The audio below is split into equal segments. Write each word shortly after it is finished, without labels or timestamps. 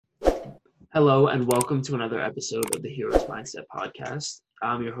Hello and welcome to another episode of the Heroes Mindset podcast.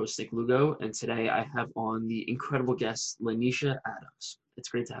 I'm your host, Nick Lugo, and today I have on the incredible guest, LaNysha Adams. It's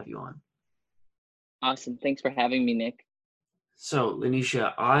great to have you on. Awesome. Thanks for having me, Nick. So,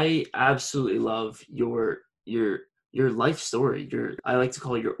 LaNysha, I absolutely love your life story. I like to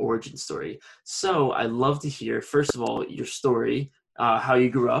call it your origin story. So, I'd love to hear, first of all, your story, how you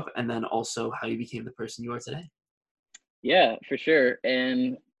grew up, and then also how you became the person you are today. Yeah, for sure.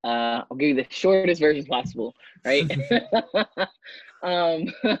 And I'll give you the shortest version possible, right? um,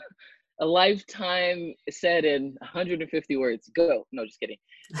 a lifetime said in 150 words. Go. No, just kidding.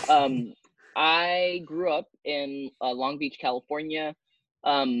 I grew up in Long Beach, California.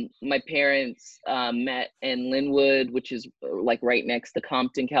 My parents met in Linwood, which is like right next to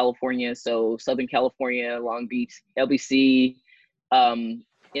Compton, California. So Southern California, Long Beach, LBC, in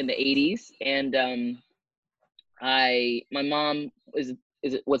the 80s. And my mom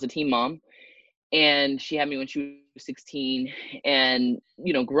was a teen mom, and she had me when she was 16. And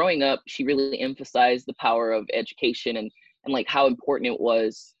growing up, she really emphasized the power of education and like how important it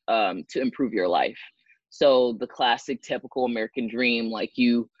was to improve your life. So the classic typical American dream, like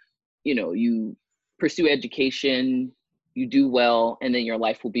you pursue education, you do well, and then your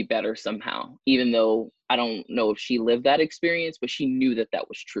life will be better somehow. Even though I don't know if she lived that experience, but she knew that that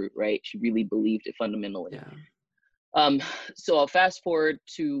was true, right? She really believed it fundamentally. Yeah. So I'll fast forward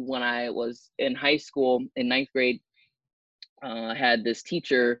to when I was in high school in ninth grade. I had this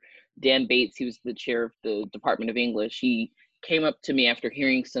teacher, Dan Bates. He was the chair of the Department of English. He came up to me after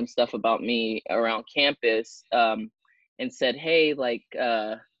hearing some stuff about me around campus, and said, "Hey,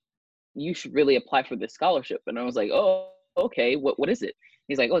 you should really apply for this scholarship." And I was like, "Oh, okay. What is it?"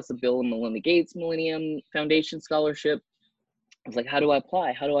 He's like, "Oh, it's the Bill and Melinda Gates Millennium Foundation Scholarship." I was like, "How do I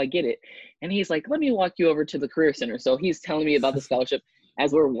apply? How do I get it?" And he's like, "Let me walk you over to the Career Center." So he's telling me about the scholarship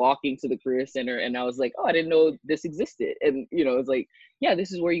as we're walking to the Career Center. And I was like, "Oh, I didn't know this existed." And, it's like, "Yeah,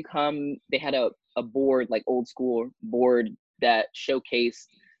 this is where you come." They had a board, like old school board, that showcased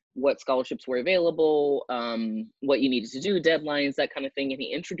what scholarships were available, what you needed to do, deadlines, that kind of thing. And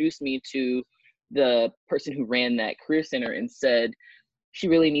he introduced me to the person who ran that Career Center and said, she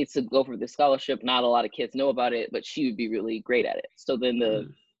really needs to go for the scholarship. Not a lot of kids know about it, but she would be really great at it. So then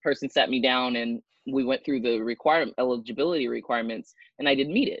the person sat me down and we went through the eligibility requirements, and I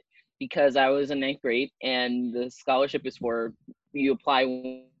didn't meet it because I was in ninth grade, and the scholarship is for you apply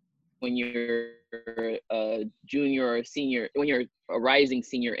when you're a junior or a senior, when you're a rising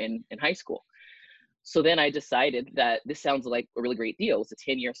senior in high school. So then I decided that this sounds like a really great deal. It's a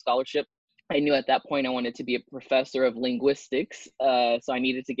 10-year scholarship. I knew at that point I wanted to be a professor of linguistics, so I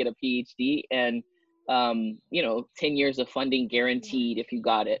needed to get a PhD, and 10 years of funding guaranteed if you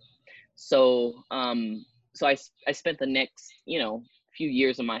got it. So I spent the next few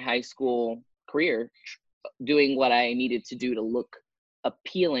years of my high school career doing what I needed to do to look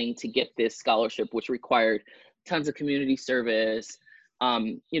appealing to get this scholarship, which required tons of community service,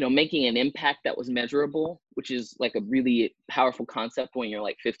 making an impact that was measurable, which is like a really powerful concept when you're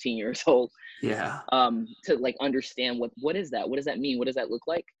like 15 years old. Yeah. To like understand what is that? What does that mean? What does that look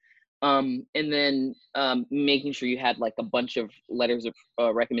like? And then making sure you had like a bunch of letters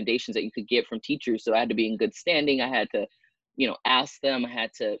of recommendations that you could get from teachers. So I had to be in good standing. I had to, ask them. I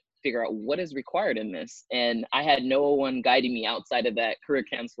had to figure out what is required in this. And I had no one guiding me outside of that career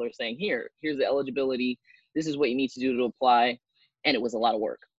counselor saying, here's the eligibility. This is what you need to do to apply. And it was a lot of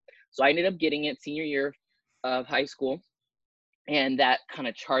work. So I ended up getting it senior year of high school. And that kind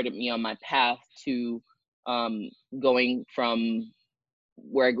of charted me on my path to going from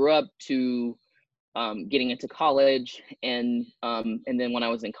where I grew up to getting into college. And then when I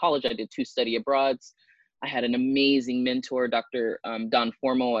was in college, I did 2 study abroads. I had an amazing mentor, Dr. Don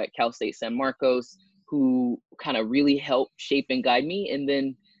Formo at Cal State San Marcos, who kind of really helped shape and guide me. And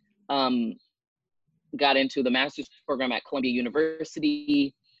then got into the master's program at Columbia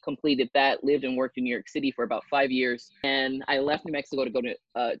University, completed that, lived and worked in New York City for about 5 years. And I left New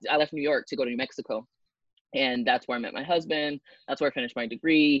York to go to New Mexico. And that's where I met my husband. That's where I finished my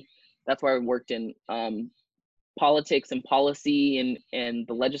degree. That's where I worked in politics and policy and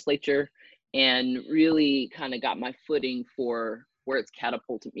the legislature, and really kind of got my footing for where it's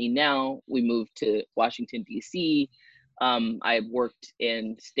catapulted me now. We moved to Washington, D.C. I worked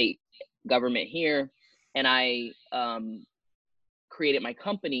in state government here, and I created my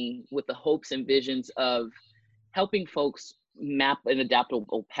company with the hopes and visions of helping folks map an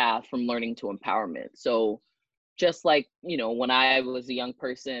adaptable path from learning to empowerment. So just like, when I was a young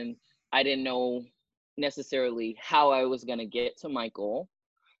person, I didn't know necessarily how I was going to get to my goal,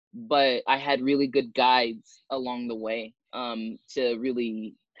 but I had really good guides along the way to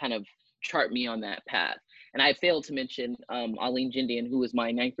really kind of chart me on that path. And I failed to mention Aline Jindian, who was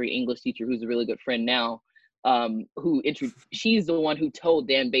my ninth grade English teacher, who's a really good friend now, she's the one who told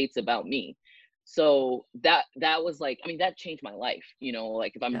Dan Bates about me. So that was like, I mean, that changed my life, you know,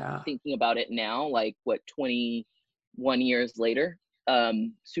 like if I'm Yeah. thinking about it now, like what, 21 years later,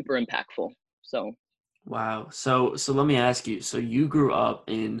 super impactful. So Wow. So let me ask you. So you grew up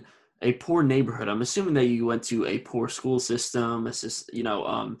in a poor neighborhood. I'm assuming that you went to a poor school system,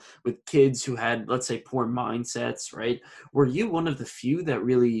 with kids who had, let's say, poor mindsets, right? Were you one of the few that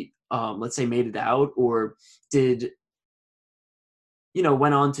really, let's say, made it out, or did,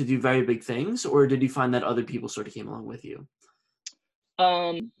 went on to do very big things, or did you find that other people sort of came along with you?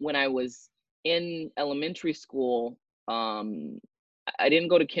 when I was in elementary school, I didn't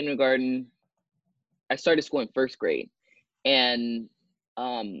go to kindergarten. I started school in first grade. And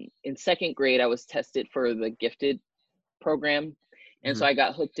in second grade, I was tested for the gifted program. And so Hmm. I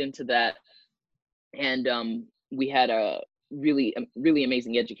got hooked into that. And we had a really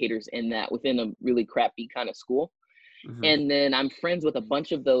amazing educators in that within a really crappy kind of school. Hmm. And then I'm friends with a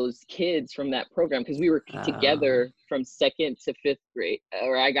bunch of those kids from that program because we were Um, together from second to fifth grade,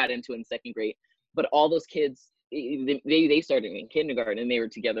 or I got into it in second grade. But all those kids, they started in kindergarten and they were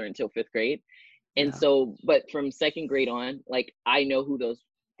together until fifth grade. And yeah. so, but from second grade on, like I know who those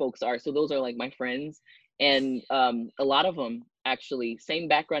folks are. So those are like my friends. And a lot of them actually same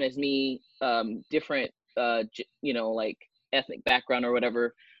background as me, different, like ethnic background or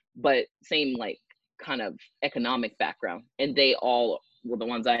whatever, but same like kind of economic background. And they all were the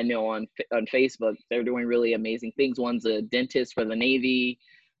ones I know on Facebook. They're doing really amazing things. One's a dentist for the Navy.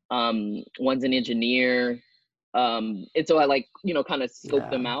 One's an engineer. And so I like, kind of scope Yeah.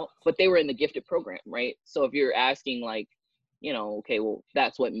 them out, but they were in the gifted program, right? So if you're asking like, okay, well,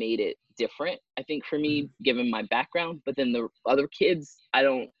 that's what made it different, I think, for me, Mhm. given my background. But then the other kids, I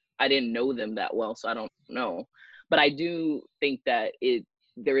didn't know them that well, so I don't know. But I do think that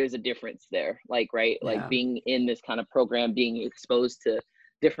there is a difference there, like, right? Like Yeah. being in this kind of program, being exposed to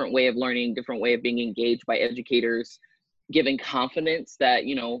different way of learning, different way of being engaged by educators, giving confidence that,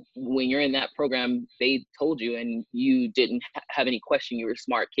 when you're in that program, they told you and you didn't have any question, you were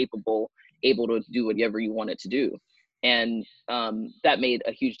smart, capable, able to do whatever you wanted to do. And that made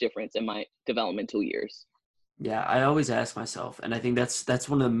a huge difference in my developmental years. Yeah, I always ask myself, and I think that's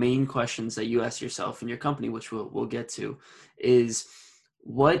one of the main questions that you ask yourself in your company, which we'll get to, is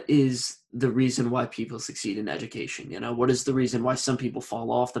what is the reason why people succeed in education? What is the reason why some people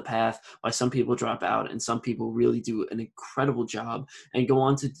fall off the path, why some people drop out, and some people really do an incredible job and go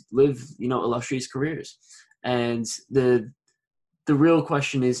on to live, illustrious careers. And the real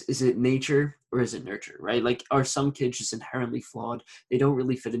question is it nature or is it nurture, right? Like, are some kids just inherently flawed? They don't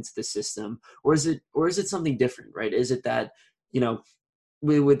really fit into the system, or is it something different, right? Is it that, you know,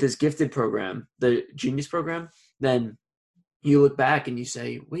 with this gifted program, the genius program, then you look back and you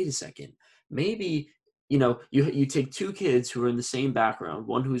say, wait a second, maybe, you take two kids who are in the same background,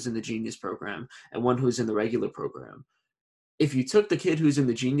 one who's in the genius program and one who's in the regular program. If you took the kid who's in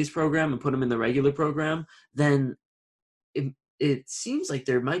the genius program and put him in the regular program, then it seems like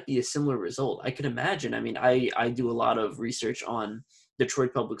there might be a similar result. I can imagine. I mean, I do a lot of research on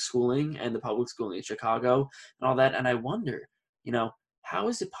Detroit public schooling and the public schooling in Chicago and all that, and I wonder, how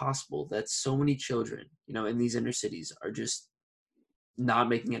is it possible that so many children, in these inner cities are just not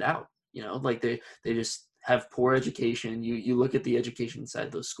making it out? Like they just have poor education. You look at the education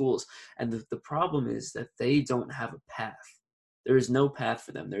inside those schools, and the problem is that they don't have a path. There is no path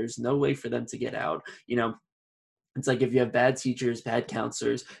for them. There is no way for them to get out. It's like if you have bad teachers, bad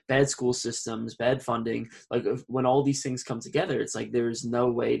counselors, bad school systems, bad funding, like when all these things come together, it's like there's no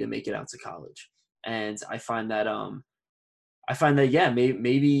way to make it out to college. And I find that yeah,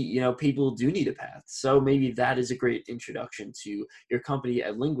 maybe people do need a path. So maybe that is a great introduction to your company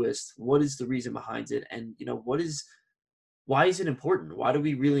at Linguist. What is the reason behind it, and why is it important? Why do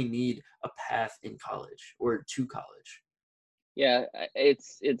we really need a path in college or to college? Yeah,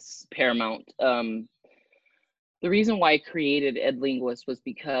 it's paramount. The reason why I created EdLinguist was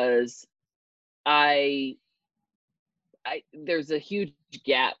because I there's a huge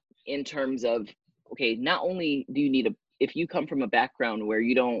gap in terms of, okay, not only do you need if you come from a background where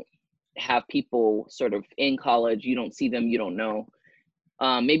you don't have people sort of in college, you don't see them, you don't know.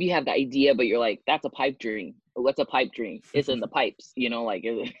 Maybe you have the idea, but you're like, that's a pipe dream. What's a pipe dream? It's in the pipes, like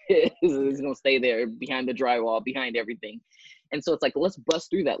it's gonna stay there behind the drywall, behind everything. And so it's like, let's bust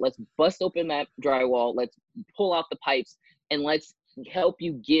through that. Let's bust open that drywall. Let's pull out the pipes and let's help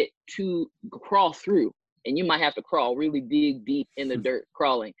you get to crawl through. And you might have to crawl, really dig deep in the dirt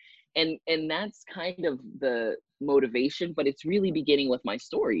crawling. And that's kind of the motivation, but it's really beginning with my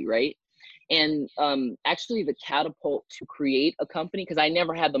story, right? And actually the catapult to create a company, because I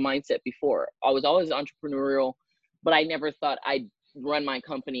never had the mindset before. I was always entrepreneurial, but I never thought I'd run my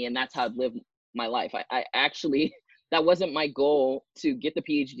company and that's how I'd live my life. I actually, that wasn't my goal, to get the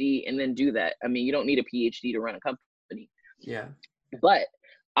PhD and then do that. I mean, you don't need a PhD to run a company. Yeah. But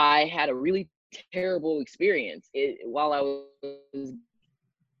I had a really terrible experience while I was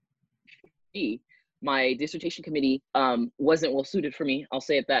my dissertation committee wasn't well suited for me. I'll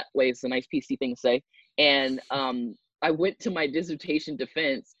say it that way. It's a nice PC thing to say. And I went to my dissertation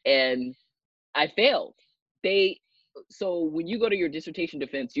defense and I failed. So when you go to your dissertation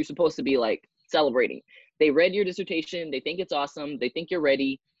defense, you're supposed to be like celebrating. They read your dissertation, they think it's awesome, they think you're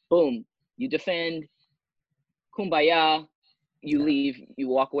ready. Boom, you defend, kumbaya, you Yeah. leave, you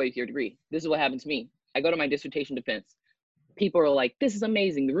walk away with your degree. This is what happened to me. I go to my dissertation defense. People are like, this is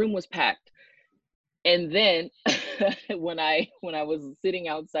amazing. The room was packed. And then when I was sitting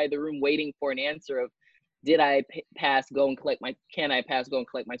outside the room waiting for an answer of, did I pass, go and collect my, can I pass, go and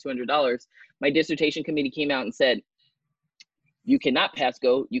collect my $200? My dissertation committee came out and said, you cannot pass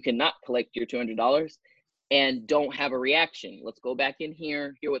go, you cannot collect your $200, and don't have a reaction. Let's go back in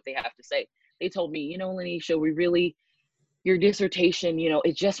here, hear what they have to say. They told me, you know, LaNysha, we really, your dissertation, you know,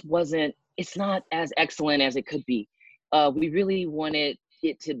 it just wasn't, it's not as excellent as it could be. We really wanted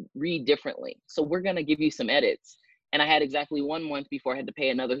it to read differently. So we're going to give you some edits. And I had exactly 1 month before I had to pay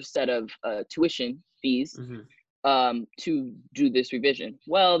another set of tuition fees to do this revision.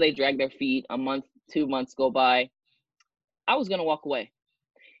 Well, they dragged their feet. A month, 2 months go by. I was going to walk away.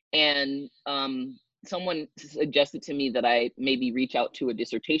 And someone suggested to me that I maybe reach out to a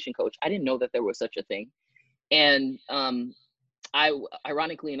dissertation coach. I didn't know that there was such a thing. And I,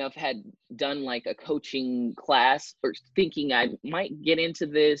 ironically enough, had done like a coaching class, or thinking I might get into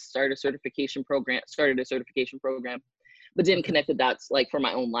this, started a certification program, but didn't connect the dots like for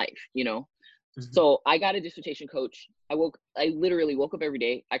my own life, you know? So I got a dissertation coach. I literally woke up every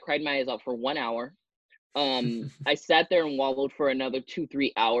day. I cried my eyes out for 1 hour. I sat there and wallowed for another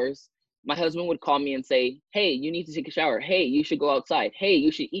 2-3 hours. My husband would call me and say, hey, you need to take a shower. Hey, you should go outside. Hey, you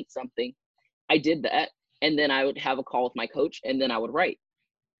should eat something. I did that. And then I would have a call with my coach, and then I would write.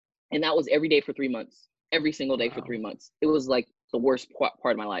 And that was every day for 3 months, every single day for 3 months. It was like the worst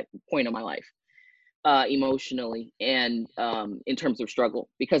point of my life, emotionally and in terms of struggle,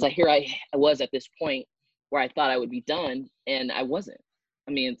 because I was at this point where I thought I would be done, and I wasn't.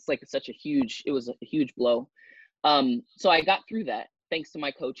 I mean, it's like it was a huge blow. So I got through that thanks to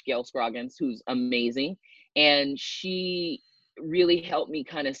my coach, Gail Scroggins, who's amazing. And she really helped me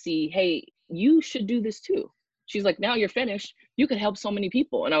kind of see, hey, you should do this too. She's like, now you're finished, you could help so many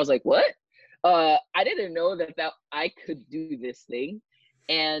people. And I was like, what? I didn't know that I could do this thing.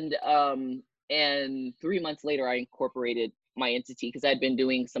 And 3 months later, I incorporated my entity because I'd been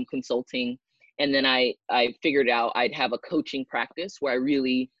doing some consulting. And then I figured out I'd have a coaching practice where I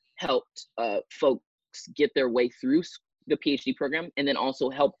really helped folks get their way through the PhD program, and then also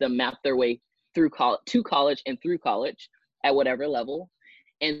help them map their way through college and through college at whatever level.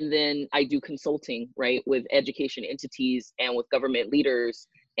 And then I do consulting, right, with education entities and with government leaders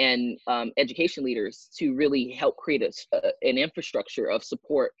and education leaders to really help create an infrastructure of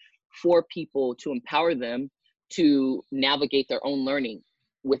support for people to empower them to navigate their own learning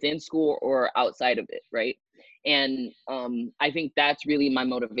within school or outside of it, right? And I think that's really my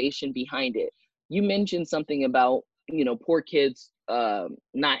motivation behind it. You mentioned something about, you know, poor kids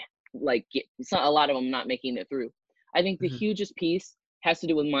not like it's not a lot of them not making it through. I think the hugest piece has to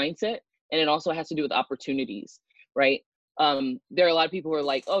do with mindset, and it also has to do with opportunities, right? There are a lot of people who are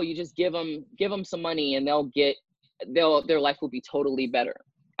like, oh, you just give them some money and their life will be totally better.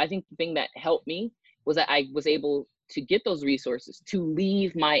 I think the thing that helped me was that I was able to get those resources to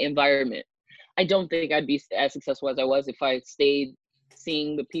leave my environment. I don't think I'd be as successful as I was if I stayed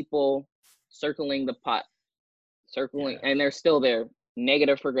seeing the people circling the pot, and they're still there.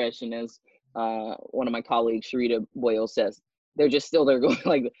 Negative progression, as one of my colleagues, Sharita Boyle, says. They're just still there going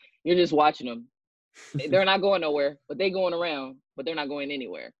like, you're just watching them. They're not going nowhere, but they're going around, but they're not going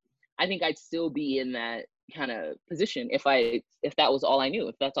anywhere. I think I'd still be in that kind of position if that was all I knew,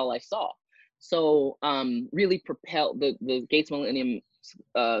 if that's all I saw. So really propelled the Gates Millennium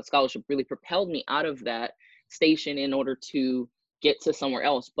Scholarship really propelled me out of that station in order to get to somewhere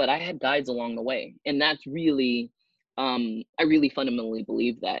else. But I had guides along the way, and that's really I really fundamentally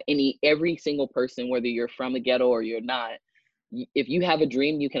believe that every single person, whether you're from the ghetto or you're not, if you have a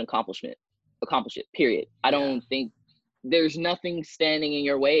dream, you can accomplish it, period. I don't think there's nothing standing in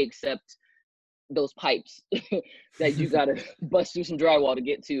your way except those pipes that you got to bust through some drywall to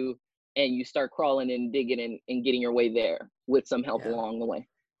get to, and you start crawling and digging and getting your way there with some help along the way.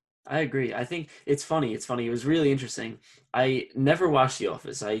 I agree. I think it's funny. It's funny. It was really interesting. I never watched The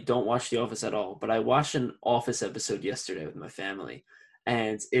Office. I don't watch The Office at all, but I watched an Office episode yesterday with my family,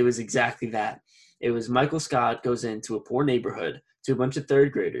 and it was exactly that. It was Michael Scott goes into a poor neighborhood to a bunch of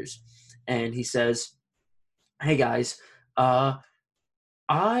third graders, and he says, "Hey guys, uh,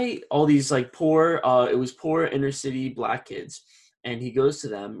 I all these like poor it was poor inner city black kids, and he goes to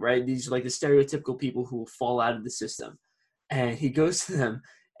them, right? These are like the stereotypical people who will fall out of the system. And he goes to them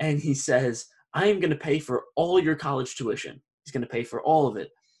and he says, I am gonna pay for all your college tuition. He's gonna pay for all of it.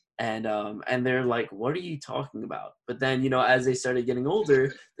 And they're like, what are you talking about? But then, as they started getting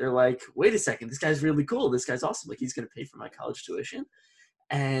older, they're like, wait a second, this guy's really cool. This guy's awesome. Like he's gonna pay for my college tuition.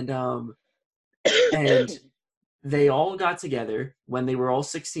 And they all got together when they were all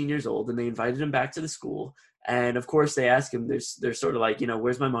 16 years old and they invited him back to the school. And of course they ask him, they're sort of like,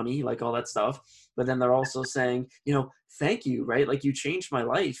 where's my money? Like all that stuff. But then they're also saying, thank you, right? Like you changed my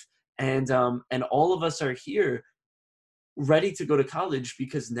life. And all of us are here ready to go to college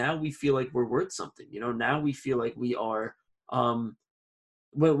because now we feel like we're worth something. Now we feel like we are, when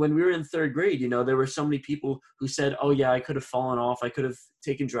we were in third grade, there were so many people who said, oh yeah, I could have fallen off. I could have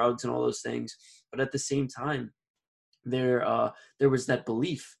taken drugs and all those things. But at the same time, there was that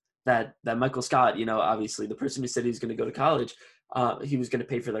belief that Michael Scott, obviously the person who said he was going to go to college, he was going to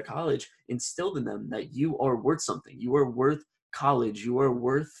pay for their college, instilled in them that you are worth something. You are worth college. You are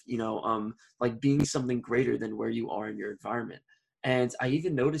worth, like being something greater than where you are in your environment. And I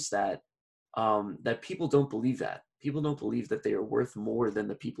even noticed that people don't believe that. People don't believe that they are worth more than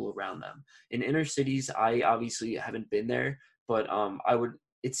the people around them. In inner cities, I obviously haven't been there, but I would.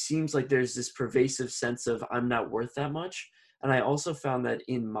 It seems like there's this pervasive sense of I'm not worth that much. And I also found that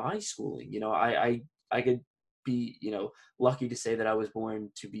in my schooling, I could be, lucky to say that I was born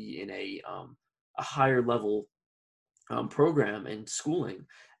to be in a higher level program and schooling,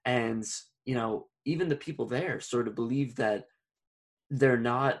 and even the people there sort of believe that they're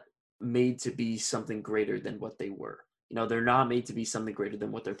not made to be something greater than what they were. They're not made to be something greater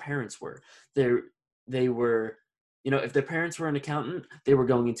than what their parents were. They're they were, if their parents were an accountant, they were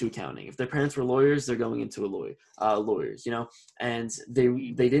going into accounting. If their parents were lawyers, they're going into lawyers. And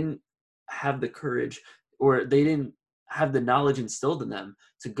they didn't have the courage, or they didn't have the knowledge instilled in them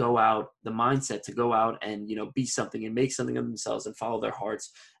to go out, the mindset to go out and be something and make something of themselves and follow their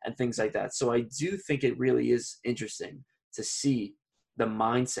hearts and things like that. So I do think it really is interesting to see the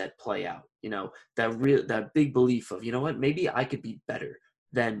mindset play out, that big belief of, what, maybe I could be better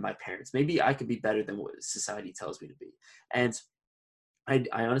than my parents. Maybe I could be better than what society tells me to be. And I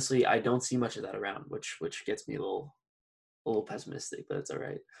honestly, I don't see much of that around, which gets me a little pessimistic, but it's all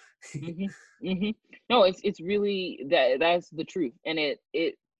right. Hmm. Hmm. No, it's really that's the truth, and it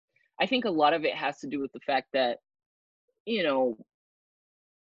I think a lot of it has to do with the fact that you know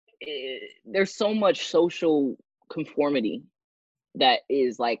there's so much social conformity that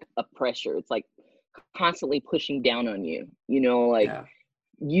is like a pressure. It's like constantly pushing down on you. Like Yeah.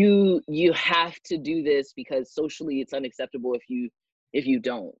 you have to do this because socially it's unacceptable if you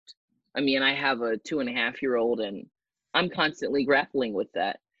don't. I mean, I have a 2.5-year-old and I'm constantly grappling with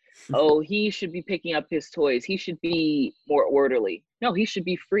that. Oh, he should be picking up his toys. He should be more orderly. No, he should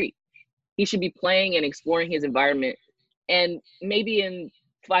be free. He should be playing and exploring his environment. And maybe in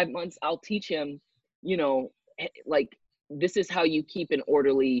 5 months, I'll teach him, like this is how you keep an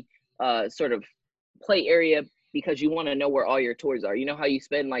orderly sort of play area because you want to know where all your toys are. You know how you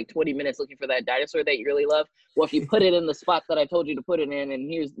spend like 20 minutes looking for that dinosaur that you really love? Well, if you put it in the spot that I told you to put it in, and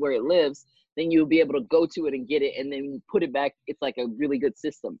here's where it lives, then you'll be able to go to it and get it, and then you put it back. It's like a really good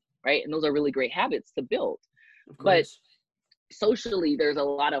system, right? And those are really great habits to build. Of But course. socially, there's a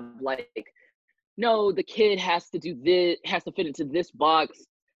lot of like, no, the kid has to do this, has to fit into this box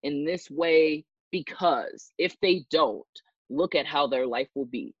in this way, because if they don't, look at how their life will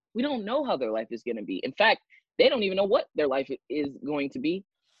be. We don't know how their life is going to be. In fact, they don't even know what their life is going to be,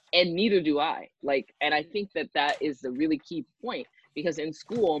 and neither do I. Like, and I think that that is a really key point, because in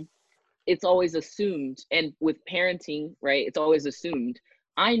school, it's always assumed, and with parenting, right, it's always assumed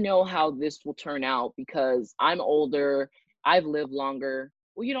I know how this will turn out because I'm older, I've lived longer.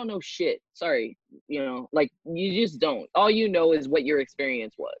 Well, you don't know shit. Sorry. Like you just don't. All you know is what your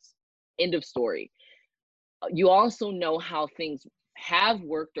experience was. End of story. You also know how things have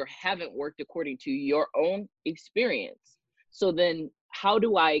worked or haven't worked according to your own experience. So then how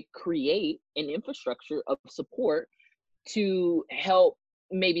do I create an infrastructure of support to help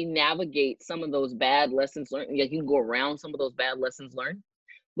maybe navigate some of those bad lessons learned? Like, you can go around some of those bad lessons learned.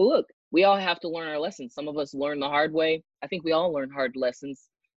 But look, we all have to learn our lessons. Some of us learn the hard way. I think we all learn hard lessons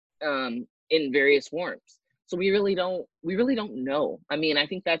in various forms. So we really don't know. I mean, I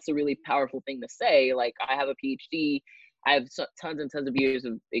think that's a really powerful thing to say. Like, I have a PhD, I have tons and tons of years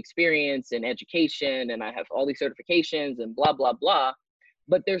of experience and education, and I have all these certifications and blah blah blah.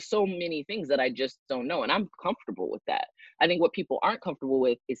 But there's so many things that I just don't know, and I'm comfortable with that. I think what people aren't comfortable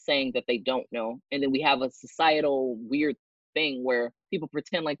with is saying that they don't know, and then we have a societal weird thing where people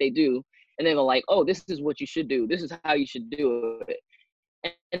pretend like they do, and then they're like, "Oh, this is what you should do. This is how you should do it."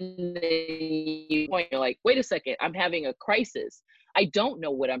 And then you're like, wait a second, I'm having a crisis. I don't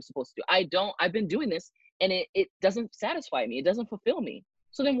know what I'm supposed to do. I've been doing this and it doesn't satisfy me. It doesn't fulfill me.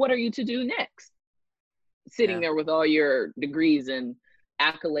 So then what are you to do next? Sitting Yeah. there with all your degrees and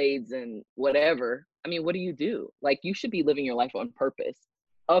accolades and whatever. I mean, what do you do? Like, you should be living your life on purpose,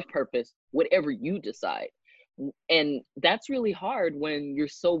 of purpose, whatever you decide. And that's really hard when you're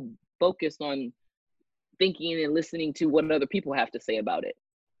so focused on thinking and listening to what other people have to say about it.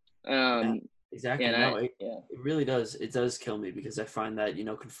 Yeah, Um, exactly. and No, I, it, yeah, it really does. It does kill me because I find that,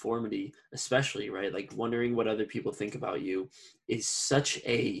 conformity, especially, right? Like wondering what other people think about you is such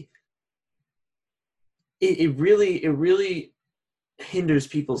a, it really hinders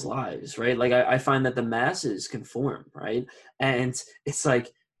people's lives, right? Like I find that the masses conform, right? And it's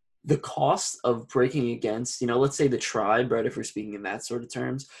like the cost of breaking against, let's say the tribe, right? If we're speaking in that sort of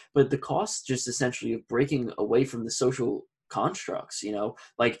terms, but the cost just essentially of breaking away from the social constructs,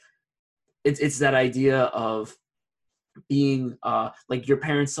 like it's that idea of being like your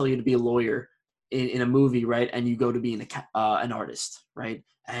parents tell you to be a lawyer in a movie, right? And you go to be an artist, right?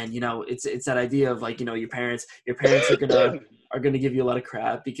 And it's that idea of like your parents are gonna give you a lot of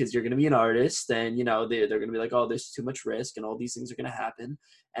crap because you're gonna be an artist, and they're gonna be like, oh, there's too much risk and all these things are gonna happen.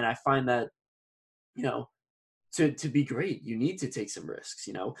 And I find that you know to be great, you need to take some risks.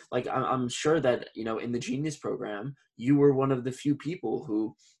 Like I'm sure that in the Genius program, you were one of the few people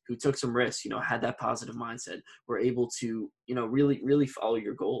who took some risks. Had that positive mindset, were able to really really follow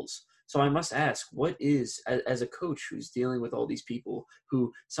your goals. So I must ask, what is, as a coach who's dealing with all these people who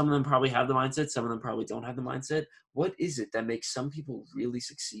some of them probably have the mindset, some of them probably don't have the mindset, what is it that makes some people really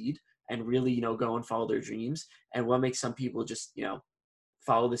succeed and really go and follow their dreams, and what makes some people just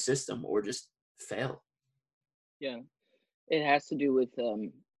follow the system or just fail? yeah, it has to do with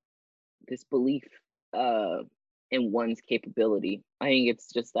this belief uh, in one's capability. I think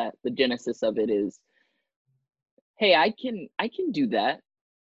it's just that the genesis of it is, hey, I can do that.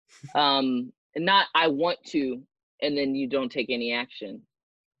 And not I want to, and then you don't take any action.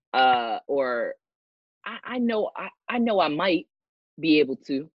 Or I know I might be able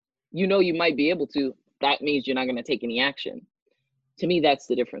to. You might be able to. That means you're not going to take any action. To me, that's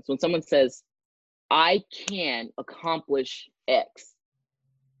the difference. When someone says, I can accomplish X,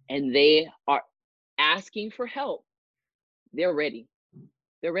 and they are asking for help, they're ready.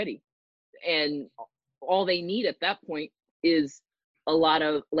 They're ready. And all they need at that point is a lot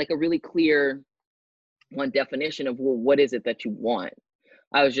of, like, a really clear one definition of, well, what is it that you want?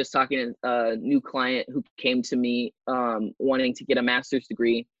 I was just talking to a new client who came to me wanting to get a master's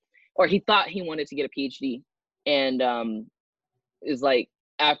degree, or he thought he wanted to get a PhD. And is like,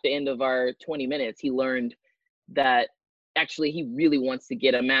 after the end of our 20 minutes, he learned that actually he really wants to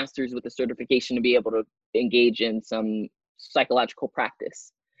get a master's with a certification to be able to engage in some psychological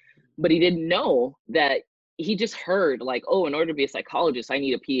practice. But he didn't know that. He just heard, like, oh, in order to be a psychologist, I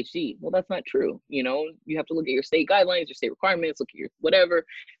need a PhD. Well, that's not true. You have to look at your state guidelines, your state requirements, look at your whatever.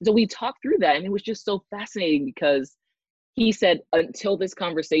 So we talked through that, and it was just so fascinating because he said, until this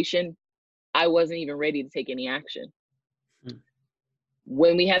conversation, I wasn't even ready to take any action. Hmm.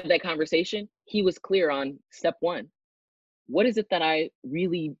 When we had that conversation, he was clear on step one. What is it that I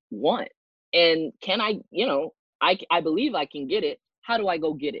really want? And can I believe I can get it. How do I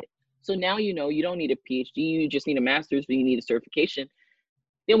go get it? So now you don't need a PhD, you just need a master's, but you need a certification.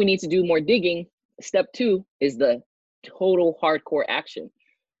 Then we need to do more digging. Step two is the total hardcore action.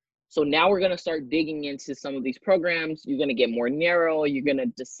 So now we're going to start digging into some of these programs. You're going to get more narrow. You're going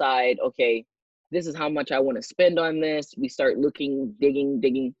to decide, okay, this is how much I want to spend on this. We start looking,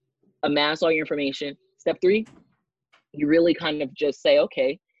 digging, amass all your information. Step three, you really kind of just say,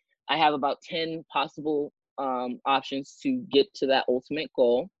 okay, I have about 10 possible options to get to that ultimate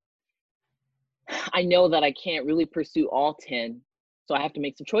goal. I know that I can't really pursue all 10, so I have to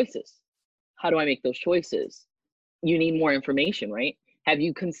make some choices. How do I make those choices? You need more information, right? Have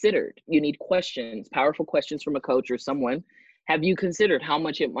you considered? You need questions, powerful questions from a coach or someone. Have you considered how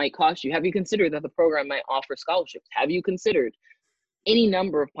much it might cost you? Have you considered that the program might offer scholarships? Have you considered any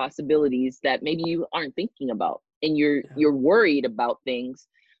number of possibilities that maybe you aren't thinking about? And Yeah. you're worried about things,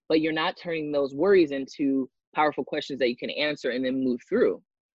 but you're not turning those worries into powerful questions that you can answer and then move through.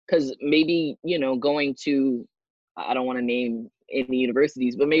 because maybe, going to, I don't want to name any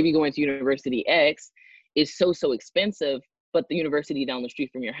universities, but maybe going to University X is so expensive, but the university down the street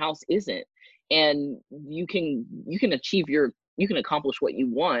from your house isn't. And you can accomplish what you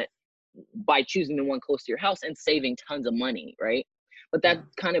want by choosing the one close to your house and saving tons of money, right? But that Yeah.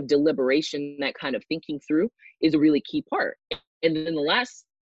 kind of deliberation, that kind of thinking through is a really key part. And then the last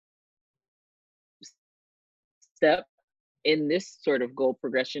step in this sort of goal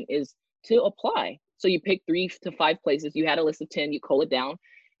progression is to apply. So you pick 3 to 5 places. You had a list of 10, you cull it down,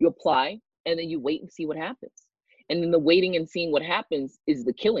 you apply, and then you wait and see what happens. And then the waiting and seeing what happens is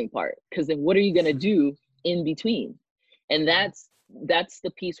the killing part, because then what are you going to do in between? And that's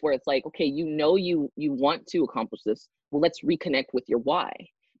the piece where it's like, okay, you want to accomplish this. Well, let's reconnect with your why,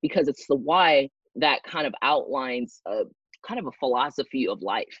 because it's the why that kind of outlines a kind of a philosophy of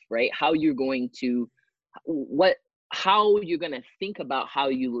life, right? How you're going to how you're going to think about how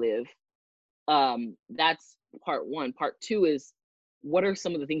you live. That's part one. Part two is, what are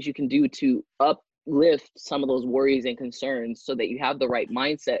some of the things you can do to uplift some of those worries and concerns so that you have the right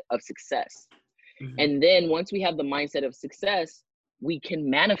mindset of success? Mm-hmm. And then once we have the mindset of success, we can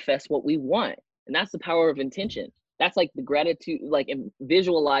manifest what we want. And that's the power of intention. That's like the gratitude, like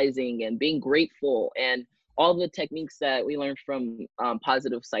visualizing and being grateful, and all the techniques that we learned from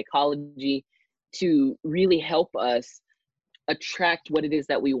positive psychology to really help us attract what it is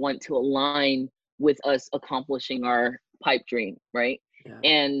that we want to align with us accomplishing our pipe dream, right? Yeah.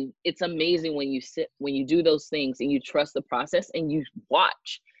 And it's amazing when you do those things and you trust the process and you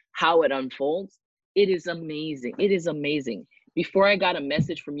watch how it unfolds. It is amazing. It is amazing. Before I got a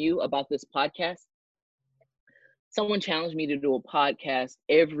message from you about this podcast, someone challenged me to do a podcast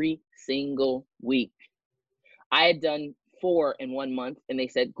every single week. I had done 4 in 1 month, and they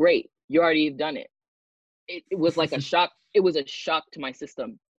said, "Great, you already have done it." It was like a shock. It was a shock to my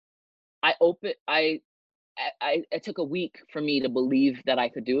system. I opened. I took a week for me to believe that I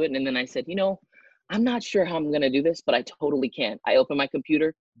could do it, and then I said, I'm not sure how I'm gonna do this, but I totally can. I opened my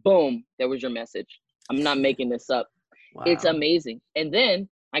computer. Boom, there was your message. I'm not making this up. It's Wow. amazing. And then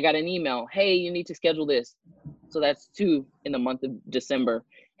I got an email. Hey, you need to schedule this. So that's 2 in the month of December.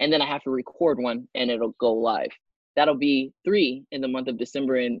 And then I have to record one and it'll go live. That'll be 3 in the month of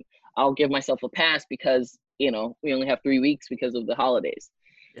December. And I'll give myself a pass because, we only have 3 weeks because of the holidays.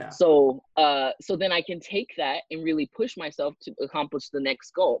 Yeah. So then I can take that and really push myself to accomplish the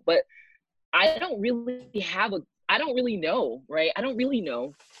next goal. But I don't really know, right? I don't really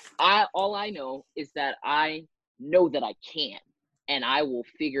know. All I know is that I know that I can, and I will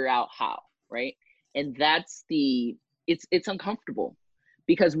figure out how, right? And it's uncomfortable,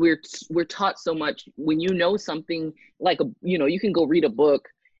 because we're taught so much. When you know something, like you can go read a book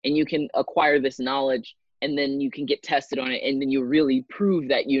and you can acquire this knowledge, and then you can get tested on it, and then you really prove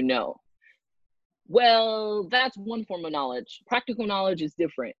that you know. Well, that's one form of knowledge. Practical knowledge is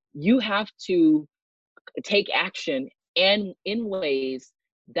different. You have to take action, and in ways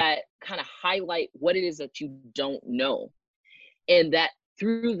that kind of highlight what it is that you don't know. And that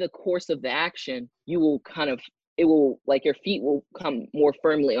through the course of the action, it will, like, your feet will come more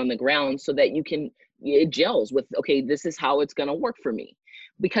firmly on the ground, so that it gels with, okay, this is how it's going to work for me.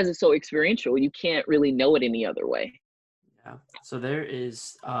 Because it's so experiential, you can't really know it any other way. Yeah. So there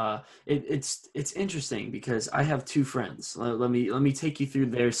is it's interesting because I have 2 friends. Let me take you through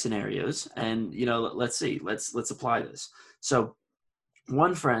their scenarios, and let's see. Let's apply this. So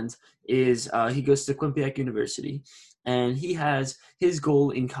one friend is he goes to Quinnipiac University, and he has his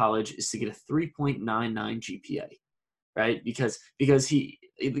goal in college is to get a 3.99 GPA, right? Because he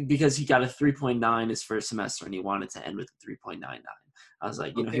got a 3.9 his first semester, and he wanted to end with a 3.99. I was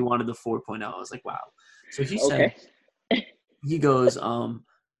like, he Okay. wanted the 4.0. I was like, wow. So he said, Okay. he goes,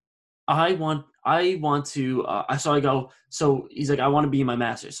 I want to, so I go, so he's like, I want to be in my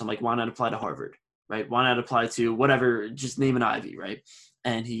master's. So I'm like, why not apply to Harvard, right? Why not apply to whatever, just name an Ivy, right?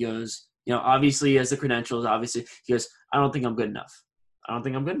 And he goes, obviously he has the credentials, obviously. He goes, I don't think I'm good enough. I don't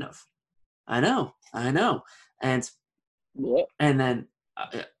think I'm good enough. I know. And What? then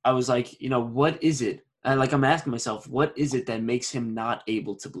I was like, what is it? I'm asking myself, what is it that makes him not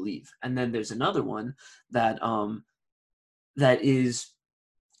able to believe? And then there's another one that is,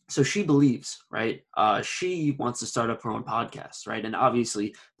 so she believes, right? She wants to start up her own podcast, right? And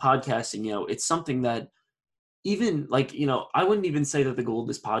obviously podcasting, it's something that even I wouldn't even say that the goal of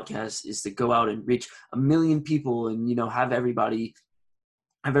this podcast is to go out and reach 1 million people and, have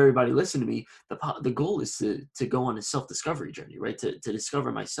everybody listen to me. The goal is to go on a self-discovery journey, right? To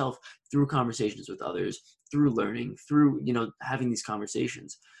discover myself through conversations with others, through learning, through, having these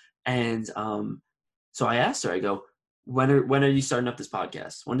conversations. And so I asked her, I go, when are you starting up this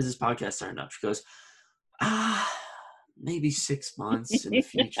podcast? When is this podcast starting up? She goes, maybe 6 months in the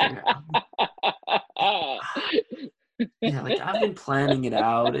future. Yeah, like I've been planning it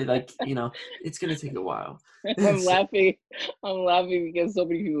out. It's gonna take a while. I'm laughing. I'm laughing because so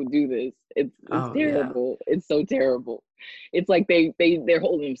many people do this. It's Oh yeah. terrible. It's so terrible. It's like they're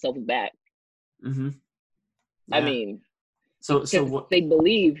holding themselves back. Mm-hmm. I Yeah. mean, So because what? they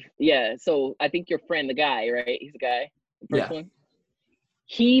believe, yeah. So I think your friend, the guy, right? He's the guy, the first Yeah. one.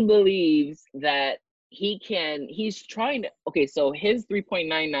 He believes that he's trying to, okay, so his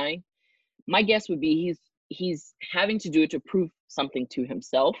 3.99, my guess would be he's having to do it to prove something to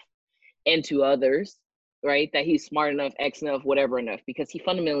himself and to others, right? That he's smart enough, X enough, whatever enough, because he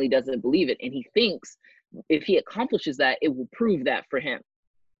fundamentally doesn't believe it. And he thinks if he accomplishes that, it will prove that for him,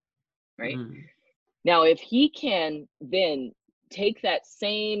 right? Mm, Now, if he can then take that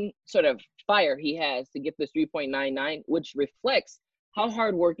same sort of fire he has to get this 3.99, which reflects how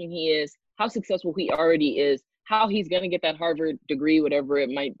hardworking he is, how successful he already is, how he's going to get that Harvard degree, whatever it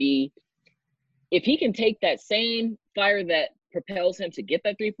might be. If he can take that same fire that propels him to get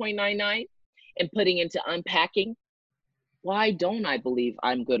that 3.99 and putting into unpacking, why don't I believe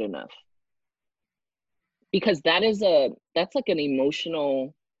I'm good enough? Because that's like an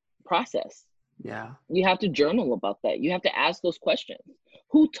emotional process. yeah. You have to journal about that. You have to ask those questions.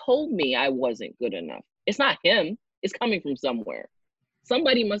 Who told me I wasn't good enough? It's not him. It's coming from somewhere.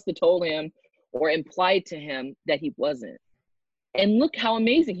 Somebody must have told him or implied to him that he wasn't. And look how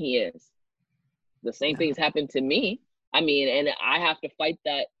amazing he is. The same Yeah. thing's happened to me. I mean, and I have to fight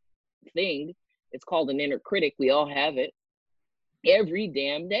that thing. It's called an inner critic. We all have it every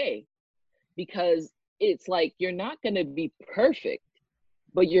damn day because it's like you're not going to be perfect,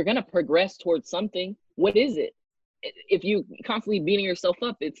 but you're going to progress towards something. What is it? If you constantly beating yourself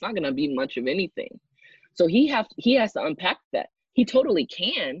up, it's not going to be much of anything. So he has to unpack that. He totally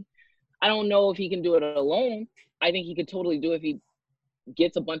can. I don't know if he can do it alone. I think he could totally do it if he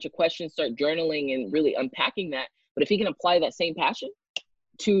gets a bunch of questions, start journaling and really unpacking that. But if he can apply that same passion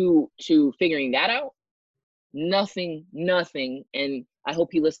to figuring that out, nothing, and I hope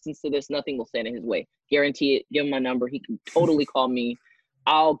he listens to this, nothing will stand in his way. Guarantee it. Give him my number. He can totally call me.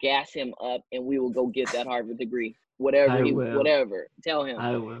 I'll gas him up and we will go get that Harvard degree. I will. Whatever. Tell him.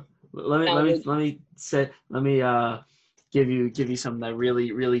 I will. Let me Now let me look, let me say let me give you something that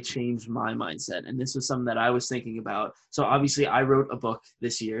really changed my mindset. And this was something that I was thinking about. So obviously I wrote a book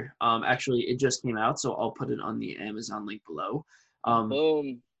this year. Actually it just came out, so I'll put it on the Amazon link below.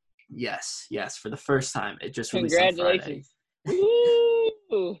 boom. Yes, for the first time. It just released on Friday. Congratulations.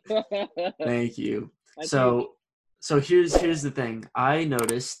 Woo! Thank you. That's huge. So here's the thing. I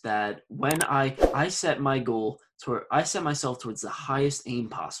noticed that when I set my goal toward I set myself towards the highest aim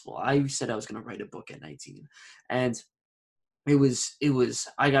possible. I said I was going to write a book at 19, and it was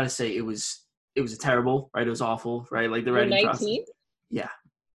I gotta say it was terrible, right? It was awful, right? Like the You're writing process. 19? Yeah.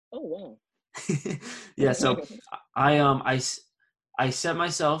 Oh Yeah. wow. So I set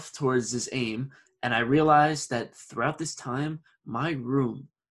myself towards this aim, and I realized that throughout this time, my room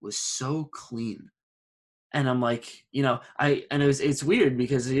was so clean. And I'm like, and it's weird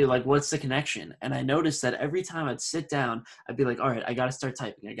because you're like, what's the connection? And I noticed that every time I'd sit down, I'd be like, all right, I got to start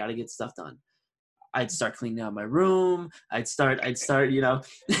typing. I got to get stuff done. I'd start cleaning out my room. I'd start, I'd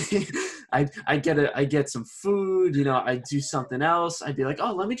get some food, I'd do something else. I'd be like,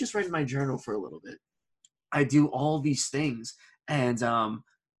 oh, let me just write in my journal for a little bit. I do all these things. And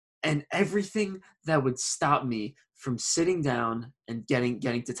everything that would stop me from sitting down and getting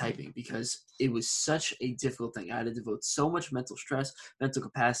to typing, because it was such a difficult thing. I had to devote so much mental stress, mental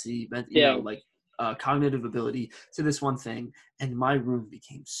capacity, Yeah. cognitive ability to this one thing, and my room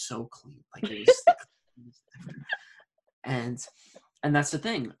became so clean. Like it was the cleanest ever. And that's the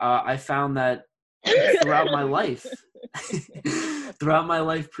thing. I found that throughout my life, throughout my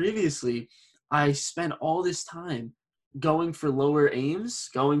life previously, I spent all this time going for lower aims,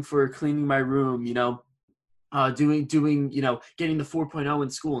 going for cleaning my room, getting the 4.0 in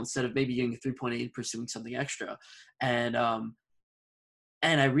school instead of maybe getting a 3.8 and pursuing something extra. And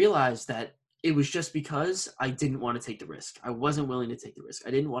I realized that it was just because I didn't want to take the risk. I wasn't willing to take the risk.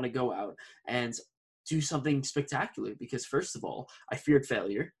 I didn't want to go out and do something spectacular because, first of all, I feared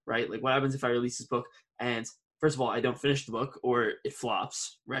failure, right? Like, what happens if I release this book and, first of all, I don't finish the book or it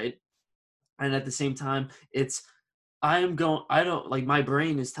flops, right? And at the same time, my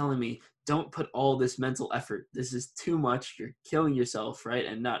brain is telling me, don't put all this mental effort. This is too much. You're killing yourself, right?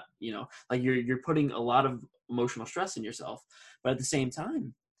 And not, you're putting a lot of emotional stress in yourself. But at the same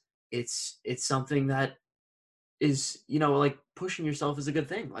time, it's something that is, you know, like pushing yourself is a good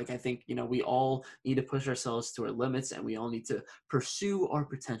thing. Like I think, you know, we all need to push ourselves to our limits, and we all need to pursue our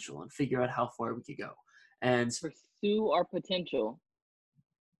potential and figure out how far we could go. And Pursue our potential.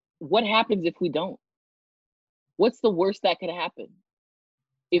 What happens if we don't? What's the worst that could happen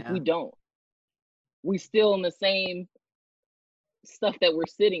if we yeah, don't? We still in the same stuff that we're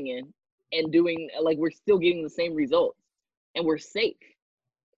sitting in and doing, like we're still getting the same results, and we're safe.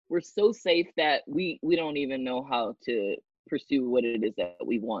 We're so safe that we don't even know how to pursue what it is that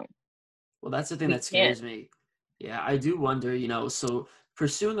we want. well, that's the thing We that can't. scares me. Yeah, I do wonder, you know, so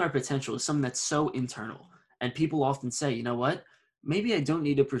pursuing our potential is something that's so internal. And people often say, you know what? Maybe I don't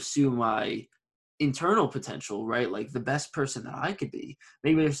need to pursue my internal potential, right? Like the best person that I could be.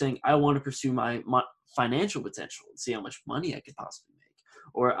 Maybe they're saying, I want to pursue my financial potential and see how much money I could possibly make.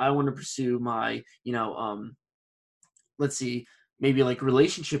 Or I want to pursue my, you know, let's see, maybe like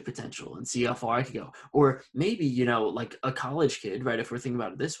relationship potential and see how far I could go. Or maybe, you know, like a college kid, right? If we're thinking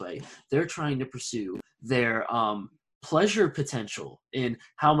about it this way, they're trying to pursue their pleasure potential in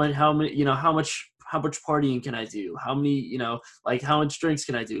how many, you know, how much partying can I do? How many, you know, like how much drinks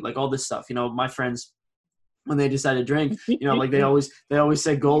can I do? Like all this stuff. You know, my friends when they decide to drink, you know, like they always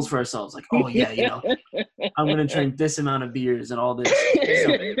set goals for ourselves, like, oh yeah, you know, I'm gonna drink this amount of beers and all this.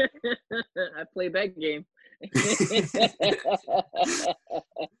 So I play that game.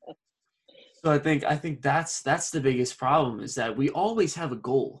 So I think that's the biggest problem is that we always have a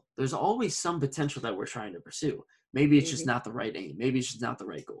goal. There's always some potential that we're trying to pursue. Maybe it's just Mhm. not the right aim. Maybe it's just not the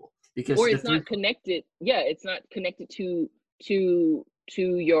right goal. Because Or the it's three not connected. Yeah, it's not connected to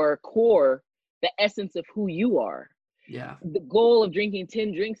your core, the essence of who you are. yeah. The goal of drinking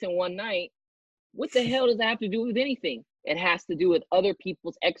 10 drinks in one night, what the hell does that have to do with anything? It has to do with other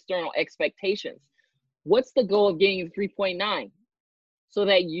people's external expectations. What's the goal of getting a 3.9? So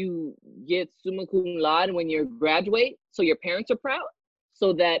that you get summa cum laude when you graduate, so your parents are proud,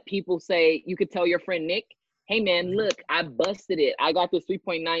 so that people say, you could tell your friend Nick, hey man, Mhm. look, I busted it. I got this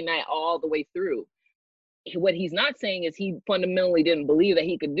 3.99 all the way through. What he's not saying is he fundamentally didn't believe that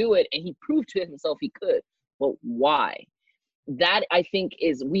he could do it, and he proved to himself he could. But why? That I think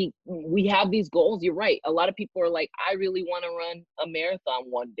is, we have these goals. You're right. A lot of people are like, I really want to run a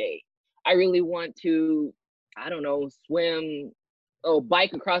marathon one day. I really want to, I don't know, swim, oh,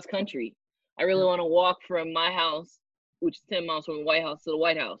 bike across country. I really Yeah. want to walk from my house, which is 10 miles from the White House, to the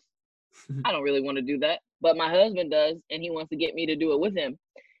White House. I don't really want to do that, but my husband does, and he wants to get me to do it with him.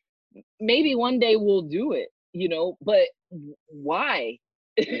 Maybe one day we'll do it, but why?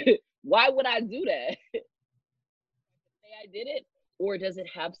 Why would I do that? Say I did it, or does it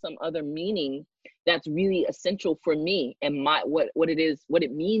have some other meaning that's really essential for me and my what it is, what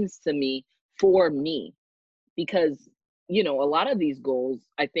it means to me, for me? Because a lot of these goals,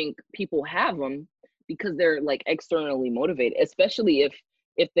 I think people have them because they're like externally motivated, especially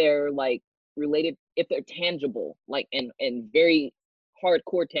if they're like related, if they're tangible, like and very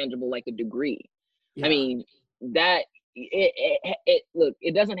hardcore tangible, like a degree. I Yeah. mean, that it look,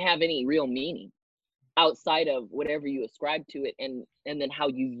 it doesn't have any real meaning outside of whatever you ascribe to it, and then how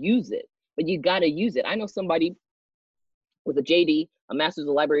you use it. But you got to use it. I know somebody with a JD, a master's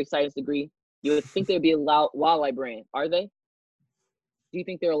of library science degree. You would think they'd be a law librarian. Are they? Do you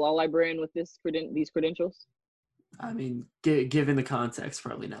think they're a law librarian with these credentials? I mean, given the context,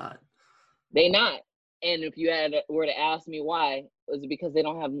 probably not. They not. And if you were to ask me why, is it because they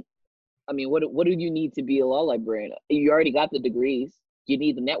don't have? I mean, what do you need to be a law librarian? You already got the degrees. You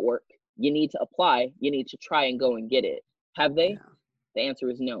need the network. You need to apply. You need to try and go and get it. Have they? Yeah. The answer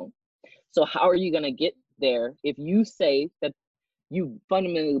is no. So how are you going to get there if you say that you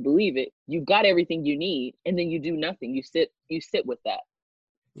fundamentally believe it, you've got everything you need, and then you do nothing? You sit with that.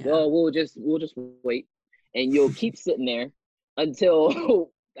 Yeah. Well, we'll just wait, and you'll keep sitting there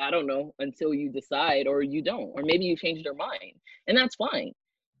until I don't know, until you decide, or you don't, or maybe you change your mind, and that's fine.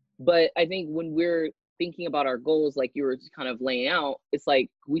 But I think when we're thinking about our goals, like you were kind of laying out, it's like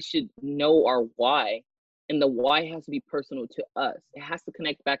we should know our why, and the why has to be personal to us. It has to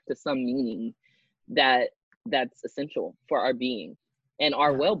connect back to some meaning that that's essential for our being and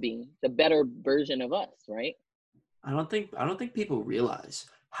our Yeah. well-being, the better version of us, right? I don't think people realize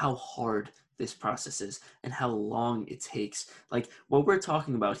how hard this process is and how long it takes. Like what we're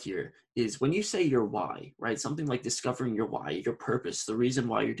talking about here is when you say your why, right? Something like discovering your why, your purpose, the reason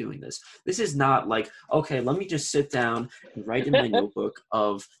why you're doing this. This is not like, okay, let me just sit down and write in my notebook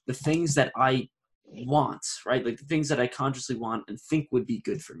of the things that I want, right? Like the things that I consciously want and think would be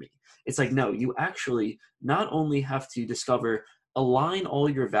good for me. It's like, no, you actually not only have to align all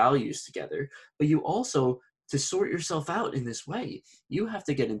your values together, but you also to sort yourself out in this way, you have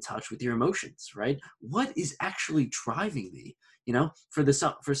to get in touch with your emotions, right? What is actually driving me? You know,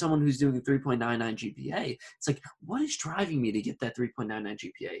 for someone who's doing a 3.99 GPA, it's like, what is driving me to get that 3.99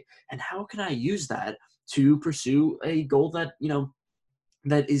 GPA? And how can I use that to pursue a goal that, you know,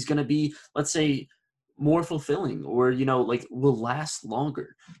 that is going to be, let's say, more fulfilling, or, you know, like, will last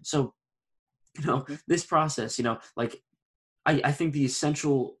longer. So, you know, Mhm. this process, you know, like, I think the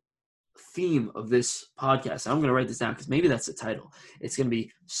essential theme of this podcast, and I'm going to write this down because maybe that's the title. It's going to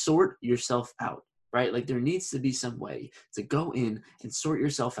be sort yourself out, right? Like, there needs to be some way to go in and sort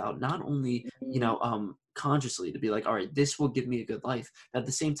yourself out, not only, you Mm, know, consciously to be like, all right, this will give me a good life, but at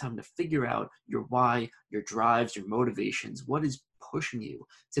the same time to figure out your why, your drives, your motivations, what is pushing you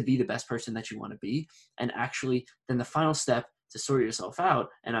to be the best person that you want to be. And actually, then the final step to sort yourself out,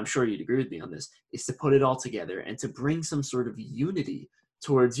 and I'm sure you'd agree with me on this, is to put it all together and to bring some sort of unity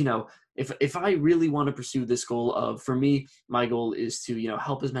towards, you know, if I really want to pursue this goal of, for me, my goal is to, you know,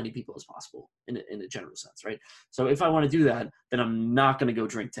 help as many people as possible in a general sense, right? So if I want to do that, then I'm not going to go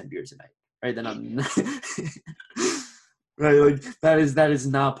drink 10 beers a night, right? Then I'm right, like, that is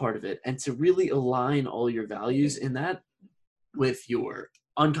not part of it. And to really align all your values in that with your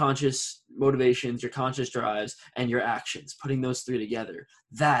unconscious motivations, your conscious drives, and your actions, putting those three together,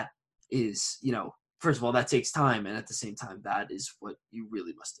 that is, you know, first of all, that takes time, and at the same time, that is what you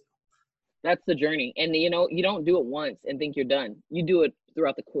really must do. that's the journey. And you know, you don't do it once and think you're done. You do it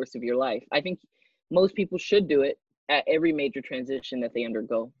throughout the course of your life. I think most people should do it at every major transition that they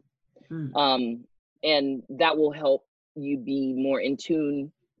undergo. Hmm. Um, and that will help you be more in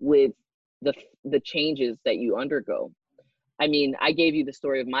tune with the changes that you undergo. I mean, I gave you the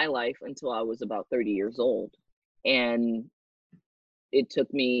story of my life until I was about 30 years old. And it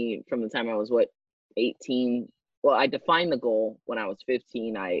took me from the time I was, what, 18. Well, I defined the goal when I was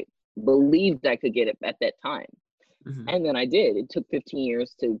 15. I believed I could get it at that time. Hmm. And then I did. It took 15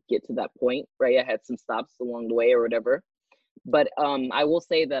 years to get to that point, right? I had some stops along the way or whatever. But I will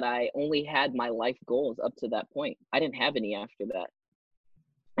say that I only had my life goals up to that point. I didn't have any after that.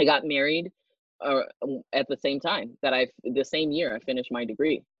 I got married at the same time that the same year I finished my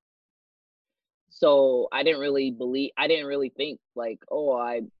degree. So I didn't really think like, oh,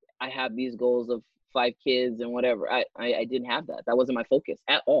 I have these goals of 5 kids and whatever. I didn't have that. That wasn't my focus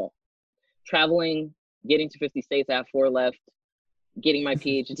at all. Traveling, getting to 50 states, I have 4 left, getting my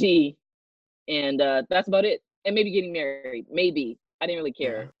PhD, and that's about it. And maybe getting married, maybe. I didn't really Yeah.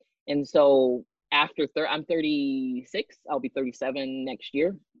 care. And so I'm 36, I'll be 37 next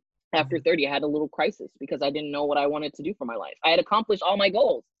year. After Hmm. 30, I had a little crisis because I didn't know what I wanted to do for my life. I had accomplished all my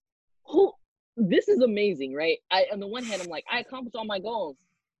goals. Who This is amazing, right? I On the one hand, I'm like, I accomplished all my goals.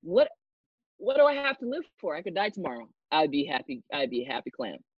 What what do I have to live for? I could die tomorrow. I'd be happy. I'd be a happy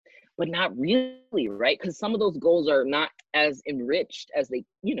clam. But not really, right? Because some of those goals are not as enriched as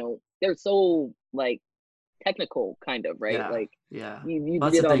they're so like technical kind of, right? Yeah. Like Yeah. you Well,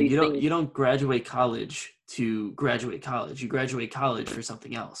 that's the did all thing. these things. You don't graduate college to graduate college. You graduate college for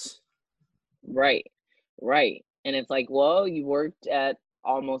something else. Right, right. And it's like, well, you worked at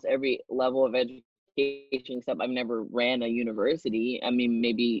almost every level of education except I've never ran a university. I mean,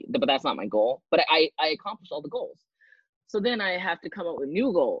 maybe, but that's not my goal. But I accomplished all the goals. So then I have to come up with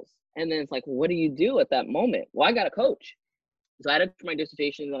new goals. And then it's like, well, what do you do at that moment? Well, I got a coach. So I had to do my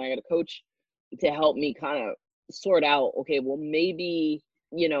dissertation, and I got a coach to help me kind of sort out, okay, well, maybe,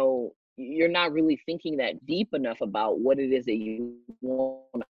 you're not really thinking that deep enough about what it is that you want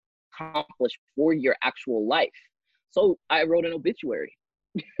to accomplish for your actual life. So I wrote an obituary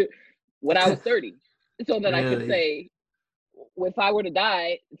when I was 30 so that I could Really? say, if I were to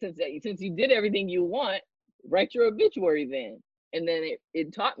die, since you did everything you want, write your obituary then. And then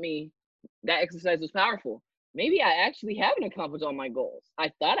it taught me that exercise was powerful. Maybe I actually haven't accomplished all my goals.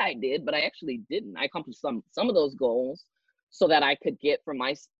 I thought I did, but I actually didn't. I accomplished some of those goals so that I could get from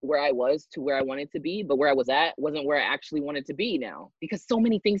where I was to where I wanted to be, but where I was at wasn't where I actually wanted to be now because so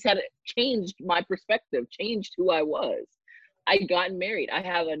many things had changed my perspective, changed who I was. I got married. I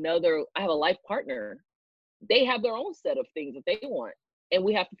have a life partner. They have their own set of things that they want, and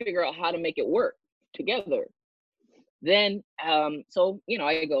we have to figure out how to make it work together. Then I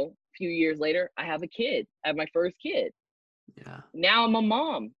go a few years later, I have a kid. I have my first kid. Yeah. Now I'm a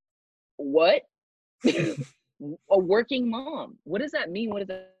mom. What? A working mom. What does that mean? What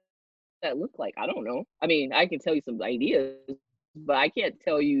does that look like? I don't know. I mean, I can tell you some ideas, but I can't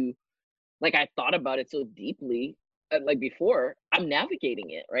tell you like I thought about it so deeply like before. I'm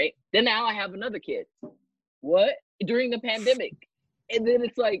navigating it, right? Then now I have another kid. What? During the pandemic. And then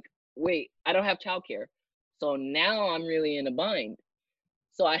it's like, wait, I don't have childcare. So now I'm really in a bind.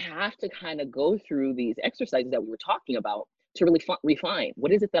 So I have to kind of go through these exercises that we were talking about to really refine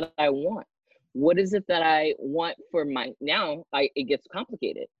what is it that I want? What is it that I want for my now? It gets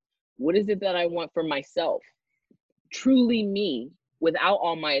complicated. What is it that I want for myself? Truly me, without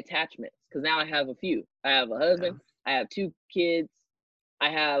all my attachments. Because now I have a few. I have a Yeah. husband. I have 2 kids. I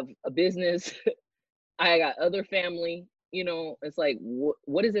have a business. I got other family. It's like,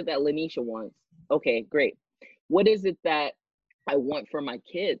 what is it that LaNysha wants? Okay, great. What is it that I want for my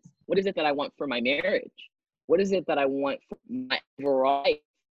kids? What is it that I want for my marriage? What is it that I want for my variety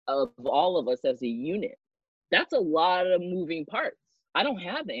of all of us as a unit? That's a lot of moving parts. I don't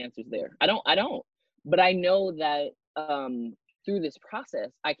have the answers there. I don't. But I know that through this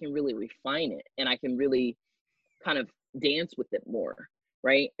process, I can really refine it and I can really kind of dance with it more.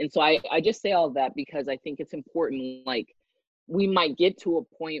 Right. And so I just say all that because I think it's important. Like, we might get to a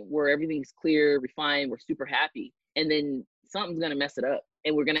point where everything's clear, refined, we're super happy, and then something's going to mess it up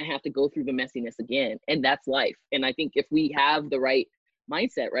and we're going to have to go through the messiness again. And that's life. And I think if we have the right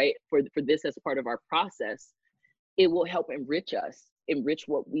mindset, right, for this as part of our process, it will help enrich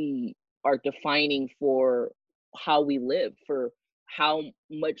what we are defining for how we live, for how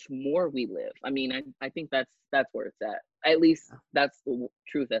much more we live. I mean, I think that's where it's at least that's the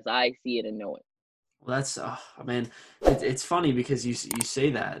truth as I see it and know it. Well, that's, I mean, it's funny because you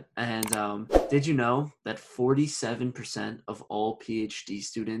say that, and did you know that 47% of all PhD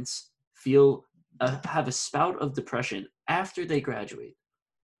students have a spout of depression after they graduate?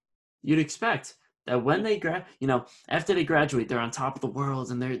 You'd expect that when they after they graduate, they're on top of the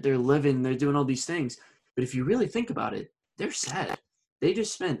world and they're living, they're doing all these things. But if you really think about it, they're sad. They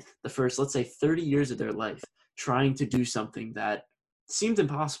just spent the first, let's say, 30 years of their life trying to do something that seemed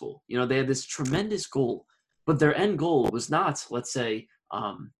impossible. They had this tremendous goal, but their end goal was not, let's say,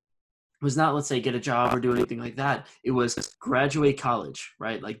 get a job or do anything like that. It was graduate college,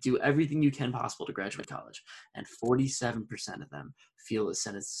 right? Like, do everything you can possible to graduate college. And 47% of them feel a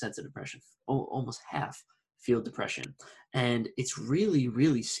sense of depression. Almost half feel depression. And it's really,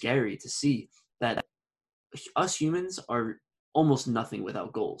 really scary to see that us humans are almost nothing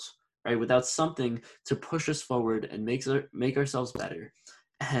without goals, right? Without something to push us forward and make ourselves better.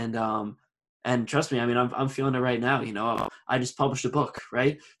 And trust me, I mean, I'm feeling it right now. I just published a book,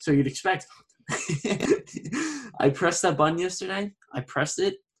 right? So you'd expect. I pressed that button yesterday. I pressed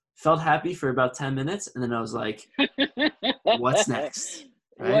it, felt happy for about 10 minutes, and then I was like, what's next?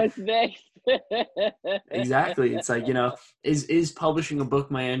 Right? What's next? Exactly. It's like, is publishing a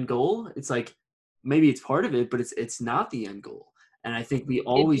book my end goal? It's like, maybe it's part of it, but it's not the end goal. And I think we did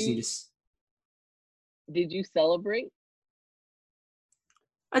always need you to. did you celebrate?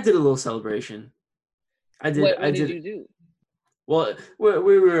 I did a little celebration. I did. I What did did. you do? Well,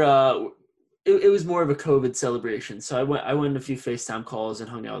 we were. It was more of a COVID celebration, so I went a few FaceTime calls and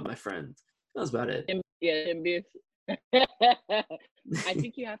hung out with my friend. That was about it. Yeah, I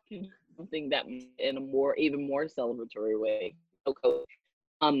think you have to do something that in a even more celebratory way. Okay.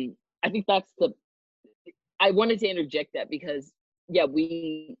 I think I wanted to interject that because yeah,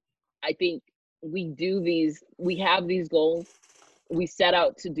 I think we have these goals, we set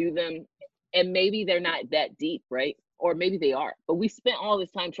out to do them, and maybe they're not that deep, right? Or maybe they are, but we spent all this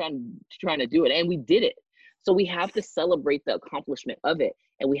time trying to do it, and we did it. So we have to celebrate the accomplishment of it,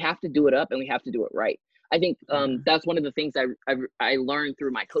 and we have to do it up, and we have to do it right. I think Mhm. that's one of the things I learned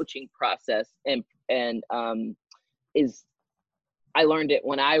through my coaching process, and is I learned it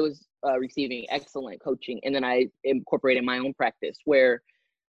when I was receiving excellent coaching, and then I incorporated my own practice where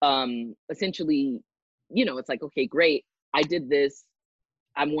essentially, it's like, okay, great, I did this.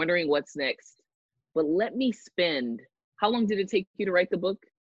 I'm wondering what's next, but let me spend. How long did it take you to write the book?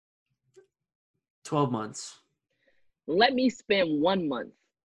 12 months. Let me spend 1 month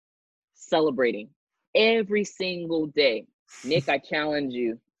celebrating every single day. Nick, I challenge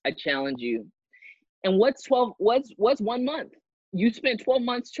you. I challenge you. And what's 1 month? You spent 12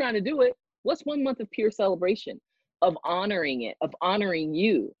 months trying to do it. What's 1 month of pure celebration, of honoring it, of honoring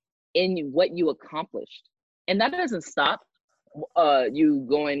you in what you accomplished? And that doesn't stop you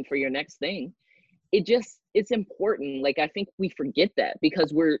going for your next thing. It's important. Like, I think we forget that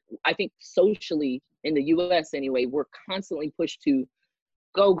because I think socially in the US anyway, we're constantly pushed to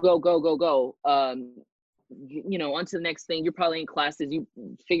go, go, go, go, go. On to the next thing. You're probably in classes, you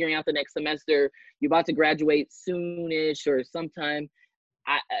figuring out the next semester, you're about to graduate soonish or sometime.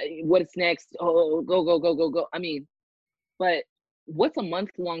 What's next? Oh, go, go, go, go, go. I mean, but what's a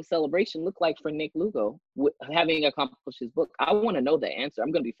month-long celebration look like for Nick Lugo having accomplished his book? I want to know the answer.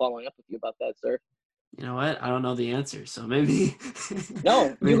 I'm going to be following up with you about that, sir. You know what? I don't know the answer, so maybe. No, I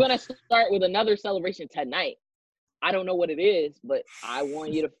you're mean, going to start with another celebration tonight. I don't know what it is, but I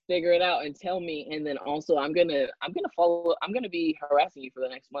want you to figure it out and tell me. And then also I'm gonna be harassing you for the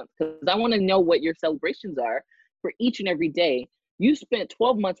next month because I want to know what your celebrations are for each and every day. You spent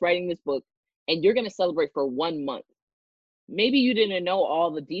 12 months writing this book and you're gonna celebrate for 1 month. Maybe you didn't know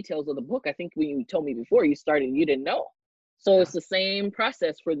all the details of the book. I think when you told me before you started, you didn't know. So Yeah. it's the same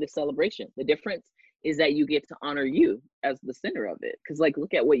process for the celebration. The difference is that you get to honor you as the center of it. Because, like,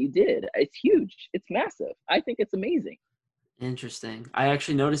 look at what you did. It's huge. It's massive. I think it's amazing. Interesting. I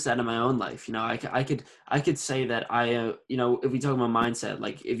actually noticed that in my own life. I could say that if we talk about mindset,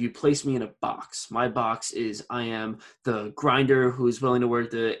 like if you place me in a box, my box is I am the grinder who's willing to work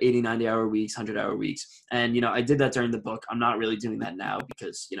the 80, 90-hour weeks, 100-hour weeks. And, I did that during the book. I'm not really doing that now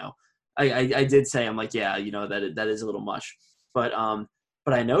because, I did say, I'm like, yeah, that is a little much. But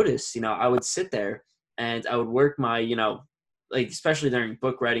I noticed, I would sit there and I would work my, like especially during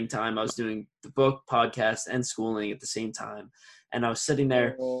book writing time, I was doing the book, podcast, and schooling at the same time, and I was sitting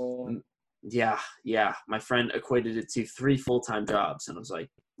there. Oh, Yeah, yeah. My friend equated it to 3 full-time jobs, and I was like,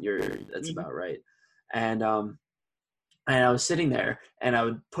 That's mhm. about right." And and I was sitting there, and I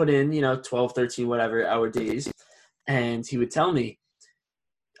would put in 12, 13, whatever hour days, and he would tell me,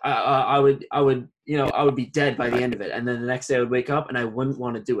 I would be dead by the end of it. And then the next day I would wake up and I wouldn't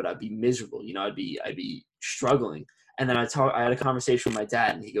want to do it. I'd be miserable. I'd be struggling. And then I had a conversation with my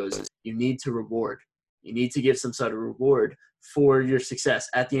dad and he goes, you need to reward. You need to give some sort of reward for your success.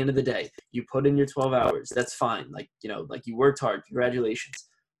 At the end of the day, you put in your 12 hours. That's fine. Like you worked hard. Congratulations.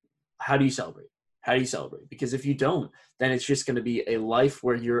 How do you celebrate? How do you celebrate? Because if you don't, then it's just going to be a life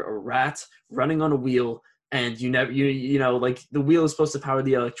where you're a rat running on a wheel, and you never, like the wheel is supposed to power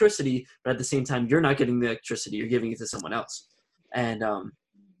the electricity, but at the same time, you're not getting the electricity, you're giving it to someone else. And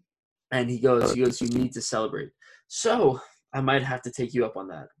you need to celebrate. So I might have to take you up on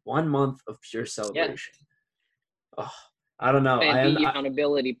that. 1 month of pure Yeah. celebration. Oh, I don't know. And be your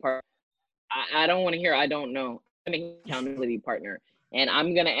accountability partner. I don't want to hear I don't know. I'm an accountability partner. And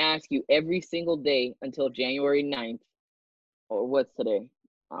I'm going to ask you every single day until January 9th, or what's today?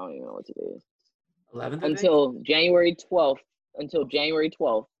 I don't even know what today is. 11th, I think. Until January 12th, until January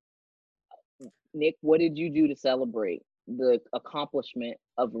 12th, Nick, what did you do to celebrate the accomplishment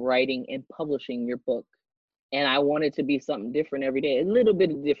of writing and publishing your book? And I want it to be something different every day, a little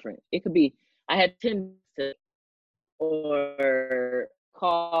bit different. It could be, I had 10 to, or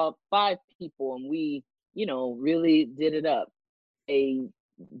call 5 people and we, really did it up. A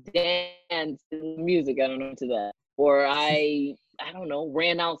dance music, I don't know to that. Or I don't know,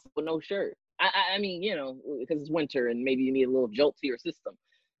 ran out with no shirt. I mean, because it's winter and maybe you need a little jolt to your system.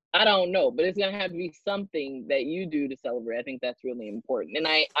 I don't know, but it's gonna have to be something that you do to celebrate. I think that's really important, and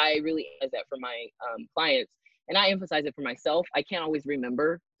I really emphasize that for my clients, and I emphasize it for myself. I can't always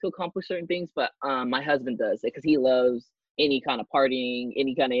remember to accomplish certain things, but my husband does it because he loves any kind of partying,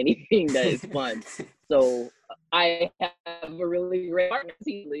 any kind of anything that is fun. So I have a really great partner,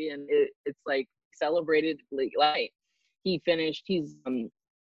 and it's like celebrated like he finished. He's on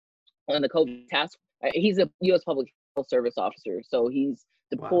the COVID task. He's a U.S. Public Health Service officer, so he's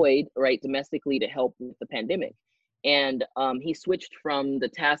Wow. deployed right domestically to help with the pandemic. And he switched from the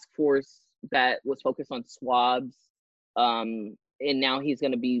task force that was focused on swabs, and now he's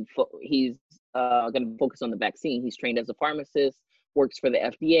going to be going to focus on the vaccine. He's trained as a pharmacist, works for the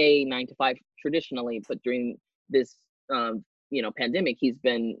FDA 9 to 5 traditionally, but during this pandemic, he's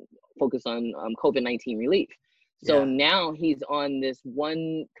been focused on COVID-19 relief. So Yeah. now he's on this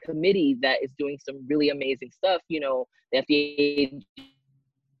one committee that is doing some really amazing stuff. The FDA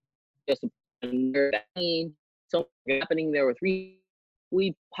just so happening there with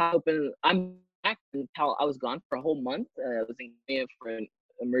we pop open. I'm back in how I was gone for a whole month. I was in Korea for an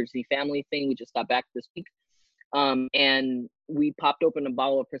emergency family thing. We just got back this week. And we popped open a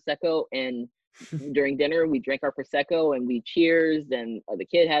bottle of Prosecco, and during dinner we drank our Prosecco and we cheers, and the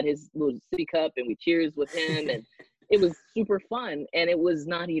kid had his little sippy cup and we cheers with him, and it was super fun. And it was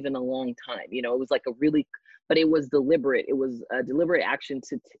not even a long time, it was like but it was deliberate. It was a deliberate action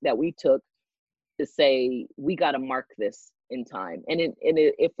that we took to say we got to mark this in time, and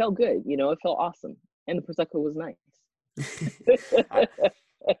it felt good. It felt awesome, and the Prosecco was nice.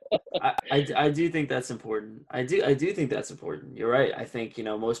 I, I do think that's important. I do think that's important. You're right. I think,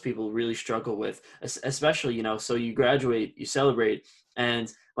 most people really struggle with, especially, so you graduate, you celebrate,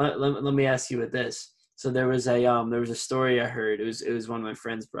 and let me ask you with this. So there was a story I heard. It was one of my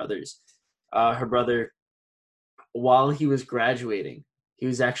friend's brothers. Her brother, while he was graduating, he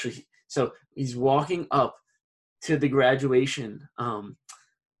was actually, so he's walking up to the graduation,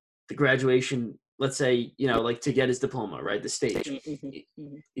 let's say, like to get his diploma, right? The stage. Mhm,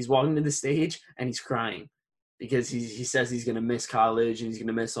 mhm. He's walking to the stage and he's crying because he says he's going to miss college and he's going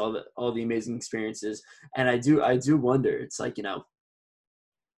to miss all the amazing experiences. And I do wonder, it's like,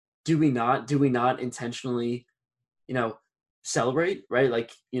 do we not intentionally, you know, celebrate, right?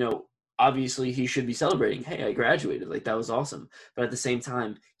 Like, obviously he should be celebrating. Hey, I graduated. Like, that was awesome. But at the same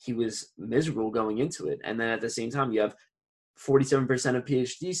time, he was miserable going into it. And then at the same time, you have 47% of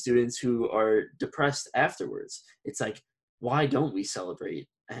PhD students who are depressed afterwards. It's like, why don't we celebrate?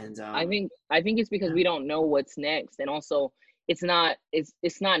 And I think it's because yeah, we don't know what's next, and also it's not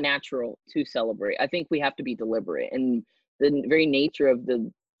natural to celebrate. I think we have to be deliberate, and the very nature of the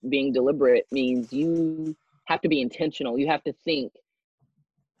being deliberate means you have to be intentional. You have to think,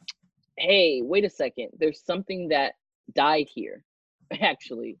 hey, wait a second, there's something that died here.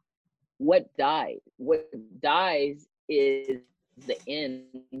 Actually, what died? What dies is the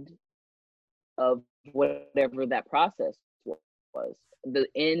end of whatever that process was, the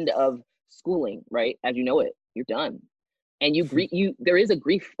end of schooling, right? As you know it, you're done. And there is a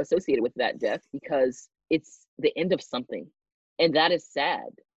grief associated with that death because it's the end of something. And that is sad.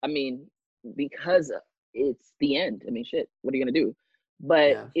 I mean, because it's the end. I mean, shit, what are you gonna do?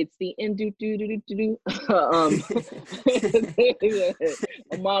 But yeah. it's the end. Do do do do do do.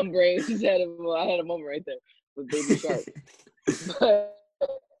 A mom brain just I had a moment right there with Baby Shark. But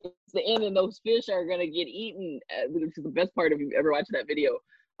it's the end, and those fish are gonna get eaten, which is the best part if you've ever watched that video.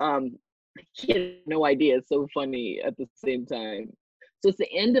 Kid, no idea. It's so funny at the same time. So it's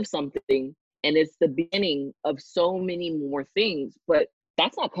the end of something, and it's the beginning of so many more things. But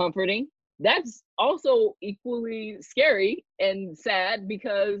that's not comforting. That's also equally scary and sad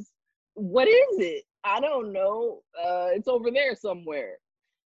because what is it? I don't know. It's over there somewhere.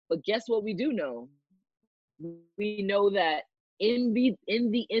 But guess what we do know? We know that in the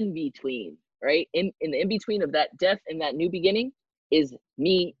in between, right? In the in between of that death and that new beginning is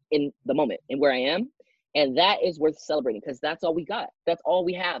me in the moment and where I am. And that is worth celebrating because that's all we got. That's all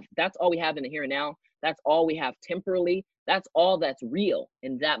we have. That's all we have in the here and now. That's all we have temporally. That's all that's real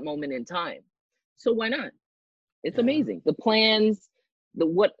in that moment in time. So why not? It's Yeah. amazing. The plans,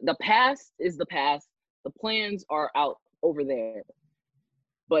 the past is the past. The plans are out over there.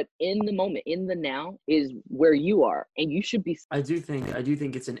 But in the moment, in the now is where you are. And you should be. I do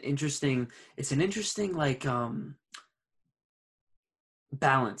think it's an interesting like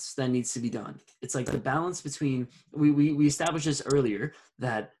balance that needs to be done. It's like the balance between we established this earlier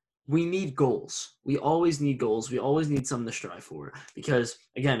that we need goals. We always need goals. We always need something to strive for. Because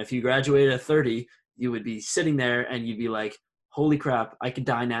again, if you graduated at 30, you would be sitting there and you'd be like, holy crap, I could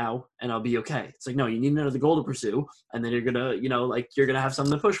die now and I'll be okay. It's like, no, you need another goal to pursue, and then you're gonna have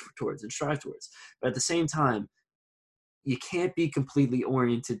something to push towards and strive towards. But at the same time, you can't be completely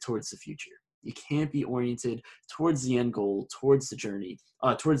oriented towards the future. You can't be oriented towards the end goal, towards the journey,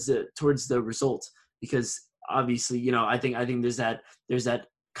 towards the result, because obviously, I think there's that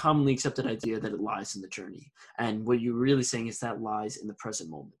commonly accepted idea that it lies in the journey. And what you're really saying is that lies in the present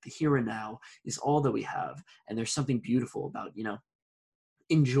moment. The here and now is all that we have, and there's something beautiful about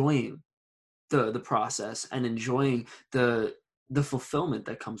enjoying the process and enjoying the fulfillment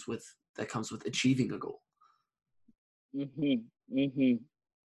that comes with achieving a goal. Mhm. Mhm.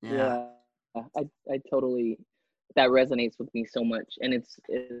 Yeah. Yeah. I totally, that resonates with me so much, and it's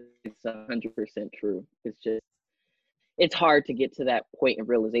 100% true. It's hard to get to that point of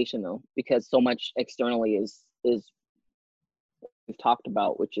realization though, because so much externally is we've talked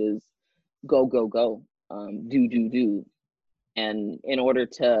about, which is go go go, do do do, and in order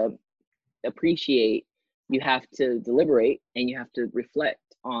to appreciate, you have to deliberate and you have to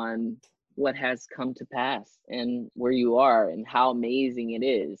reflect on what has come to pass and where you are and how amazing it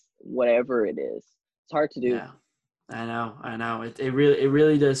is, whatever it is. It's hard to do. Yeah, I know. It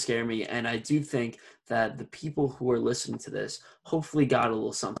really does scare me, and I do think that the people who are listening to this hopefully got a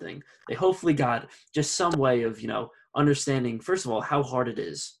little something. They hopefully got just some way of understanding, first of all, how hard it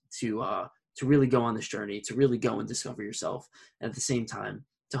is to really go on this journey, to really go and discover yourself, and at the same time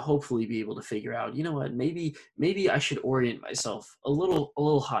to hopefully be able to figure out, you know what, maybe I should orient myself a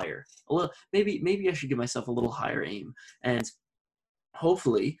little higher, maybe I should give myself a little higher aim, and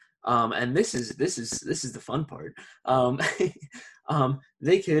hopefully, and this is the fun part.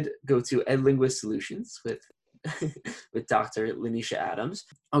 They could go to EdLinguist Solutions with with Dr. LaNysha Adams.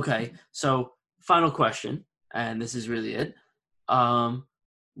 Okay, so final question, and this is really it. Um,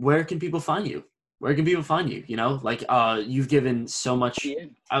 where can people find you? Where can people find you? You've given so much.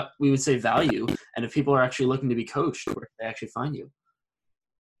 Yeah. We would say value, and if people are actually looking to be coached, where can they actually find you?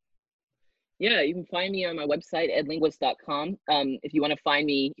 Yeah, you can find me on my website, edlinguist.com. If you want to find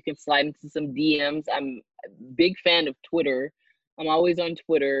me, you can slide into some DMs. I'm a big fan of Twitter. I'm always on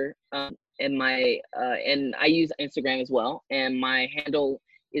Twitter. and my and I use Instagram as well. And my handle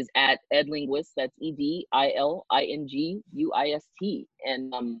is at edlinguist. That's EDILINGUIST.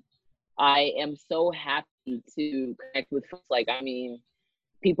 And I am so happy to connect with folks. Like, I mean,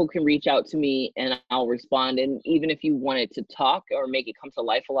 people can reach out to me and I'll respond. And even if you wanted to talk or make it come to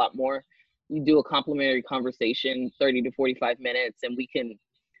life a lot more, you do a complimentary conversation, 30 to 45 minutes, and we can.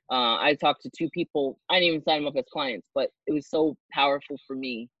 I talked to two people. I didn't even sign them up as clients, but it was so powerful for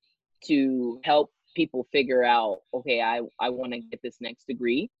me to help people figure out, okay, I want to get this next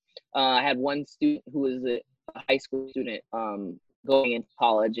degree. I had one student who was a high school student going into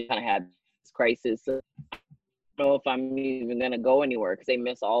college and kind of had this crisis. So know if I'm even gonna go anywhere because they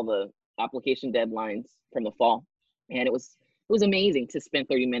miss all the application deadlines from the fall. And it was amazing to spend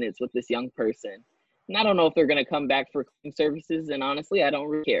 30 minutes with this young person. And I don't know if they're gonna come back for cleaning services. And honestly, I don't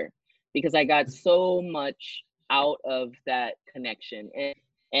really care because I got so much out of that connection.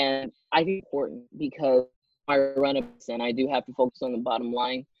 And I think it's important because I run a business and I do have to focus on the bottom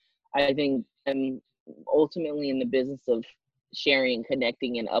line. I think I'm ultimately in the business of sharing,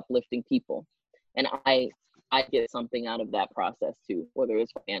 connecting, and uplifting people. And I get something out of that process too, whether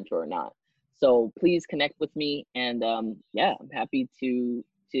it's financial or not. So please connect with me, and yeah, I'm happy to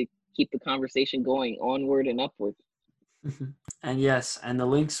keep the conversation going onward and upward. And yes, and the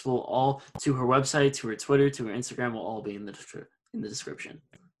links will all to her website, to her Twitter, to her Instagram will all be in the description.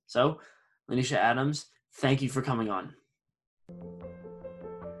 So, LaNysha Adams, thank you for coming on.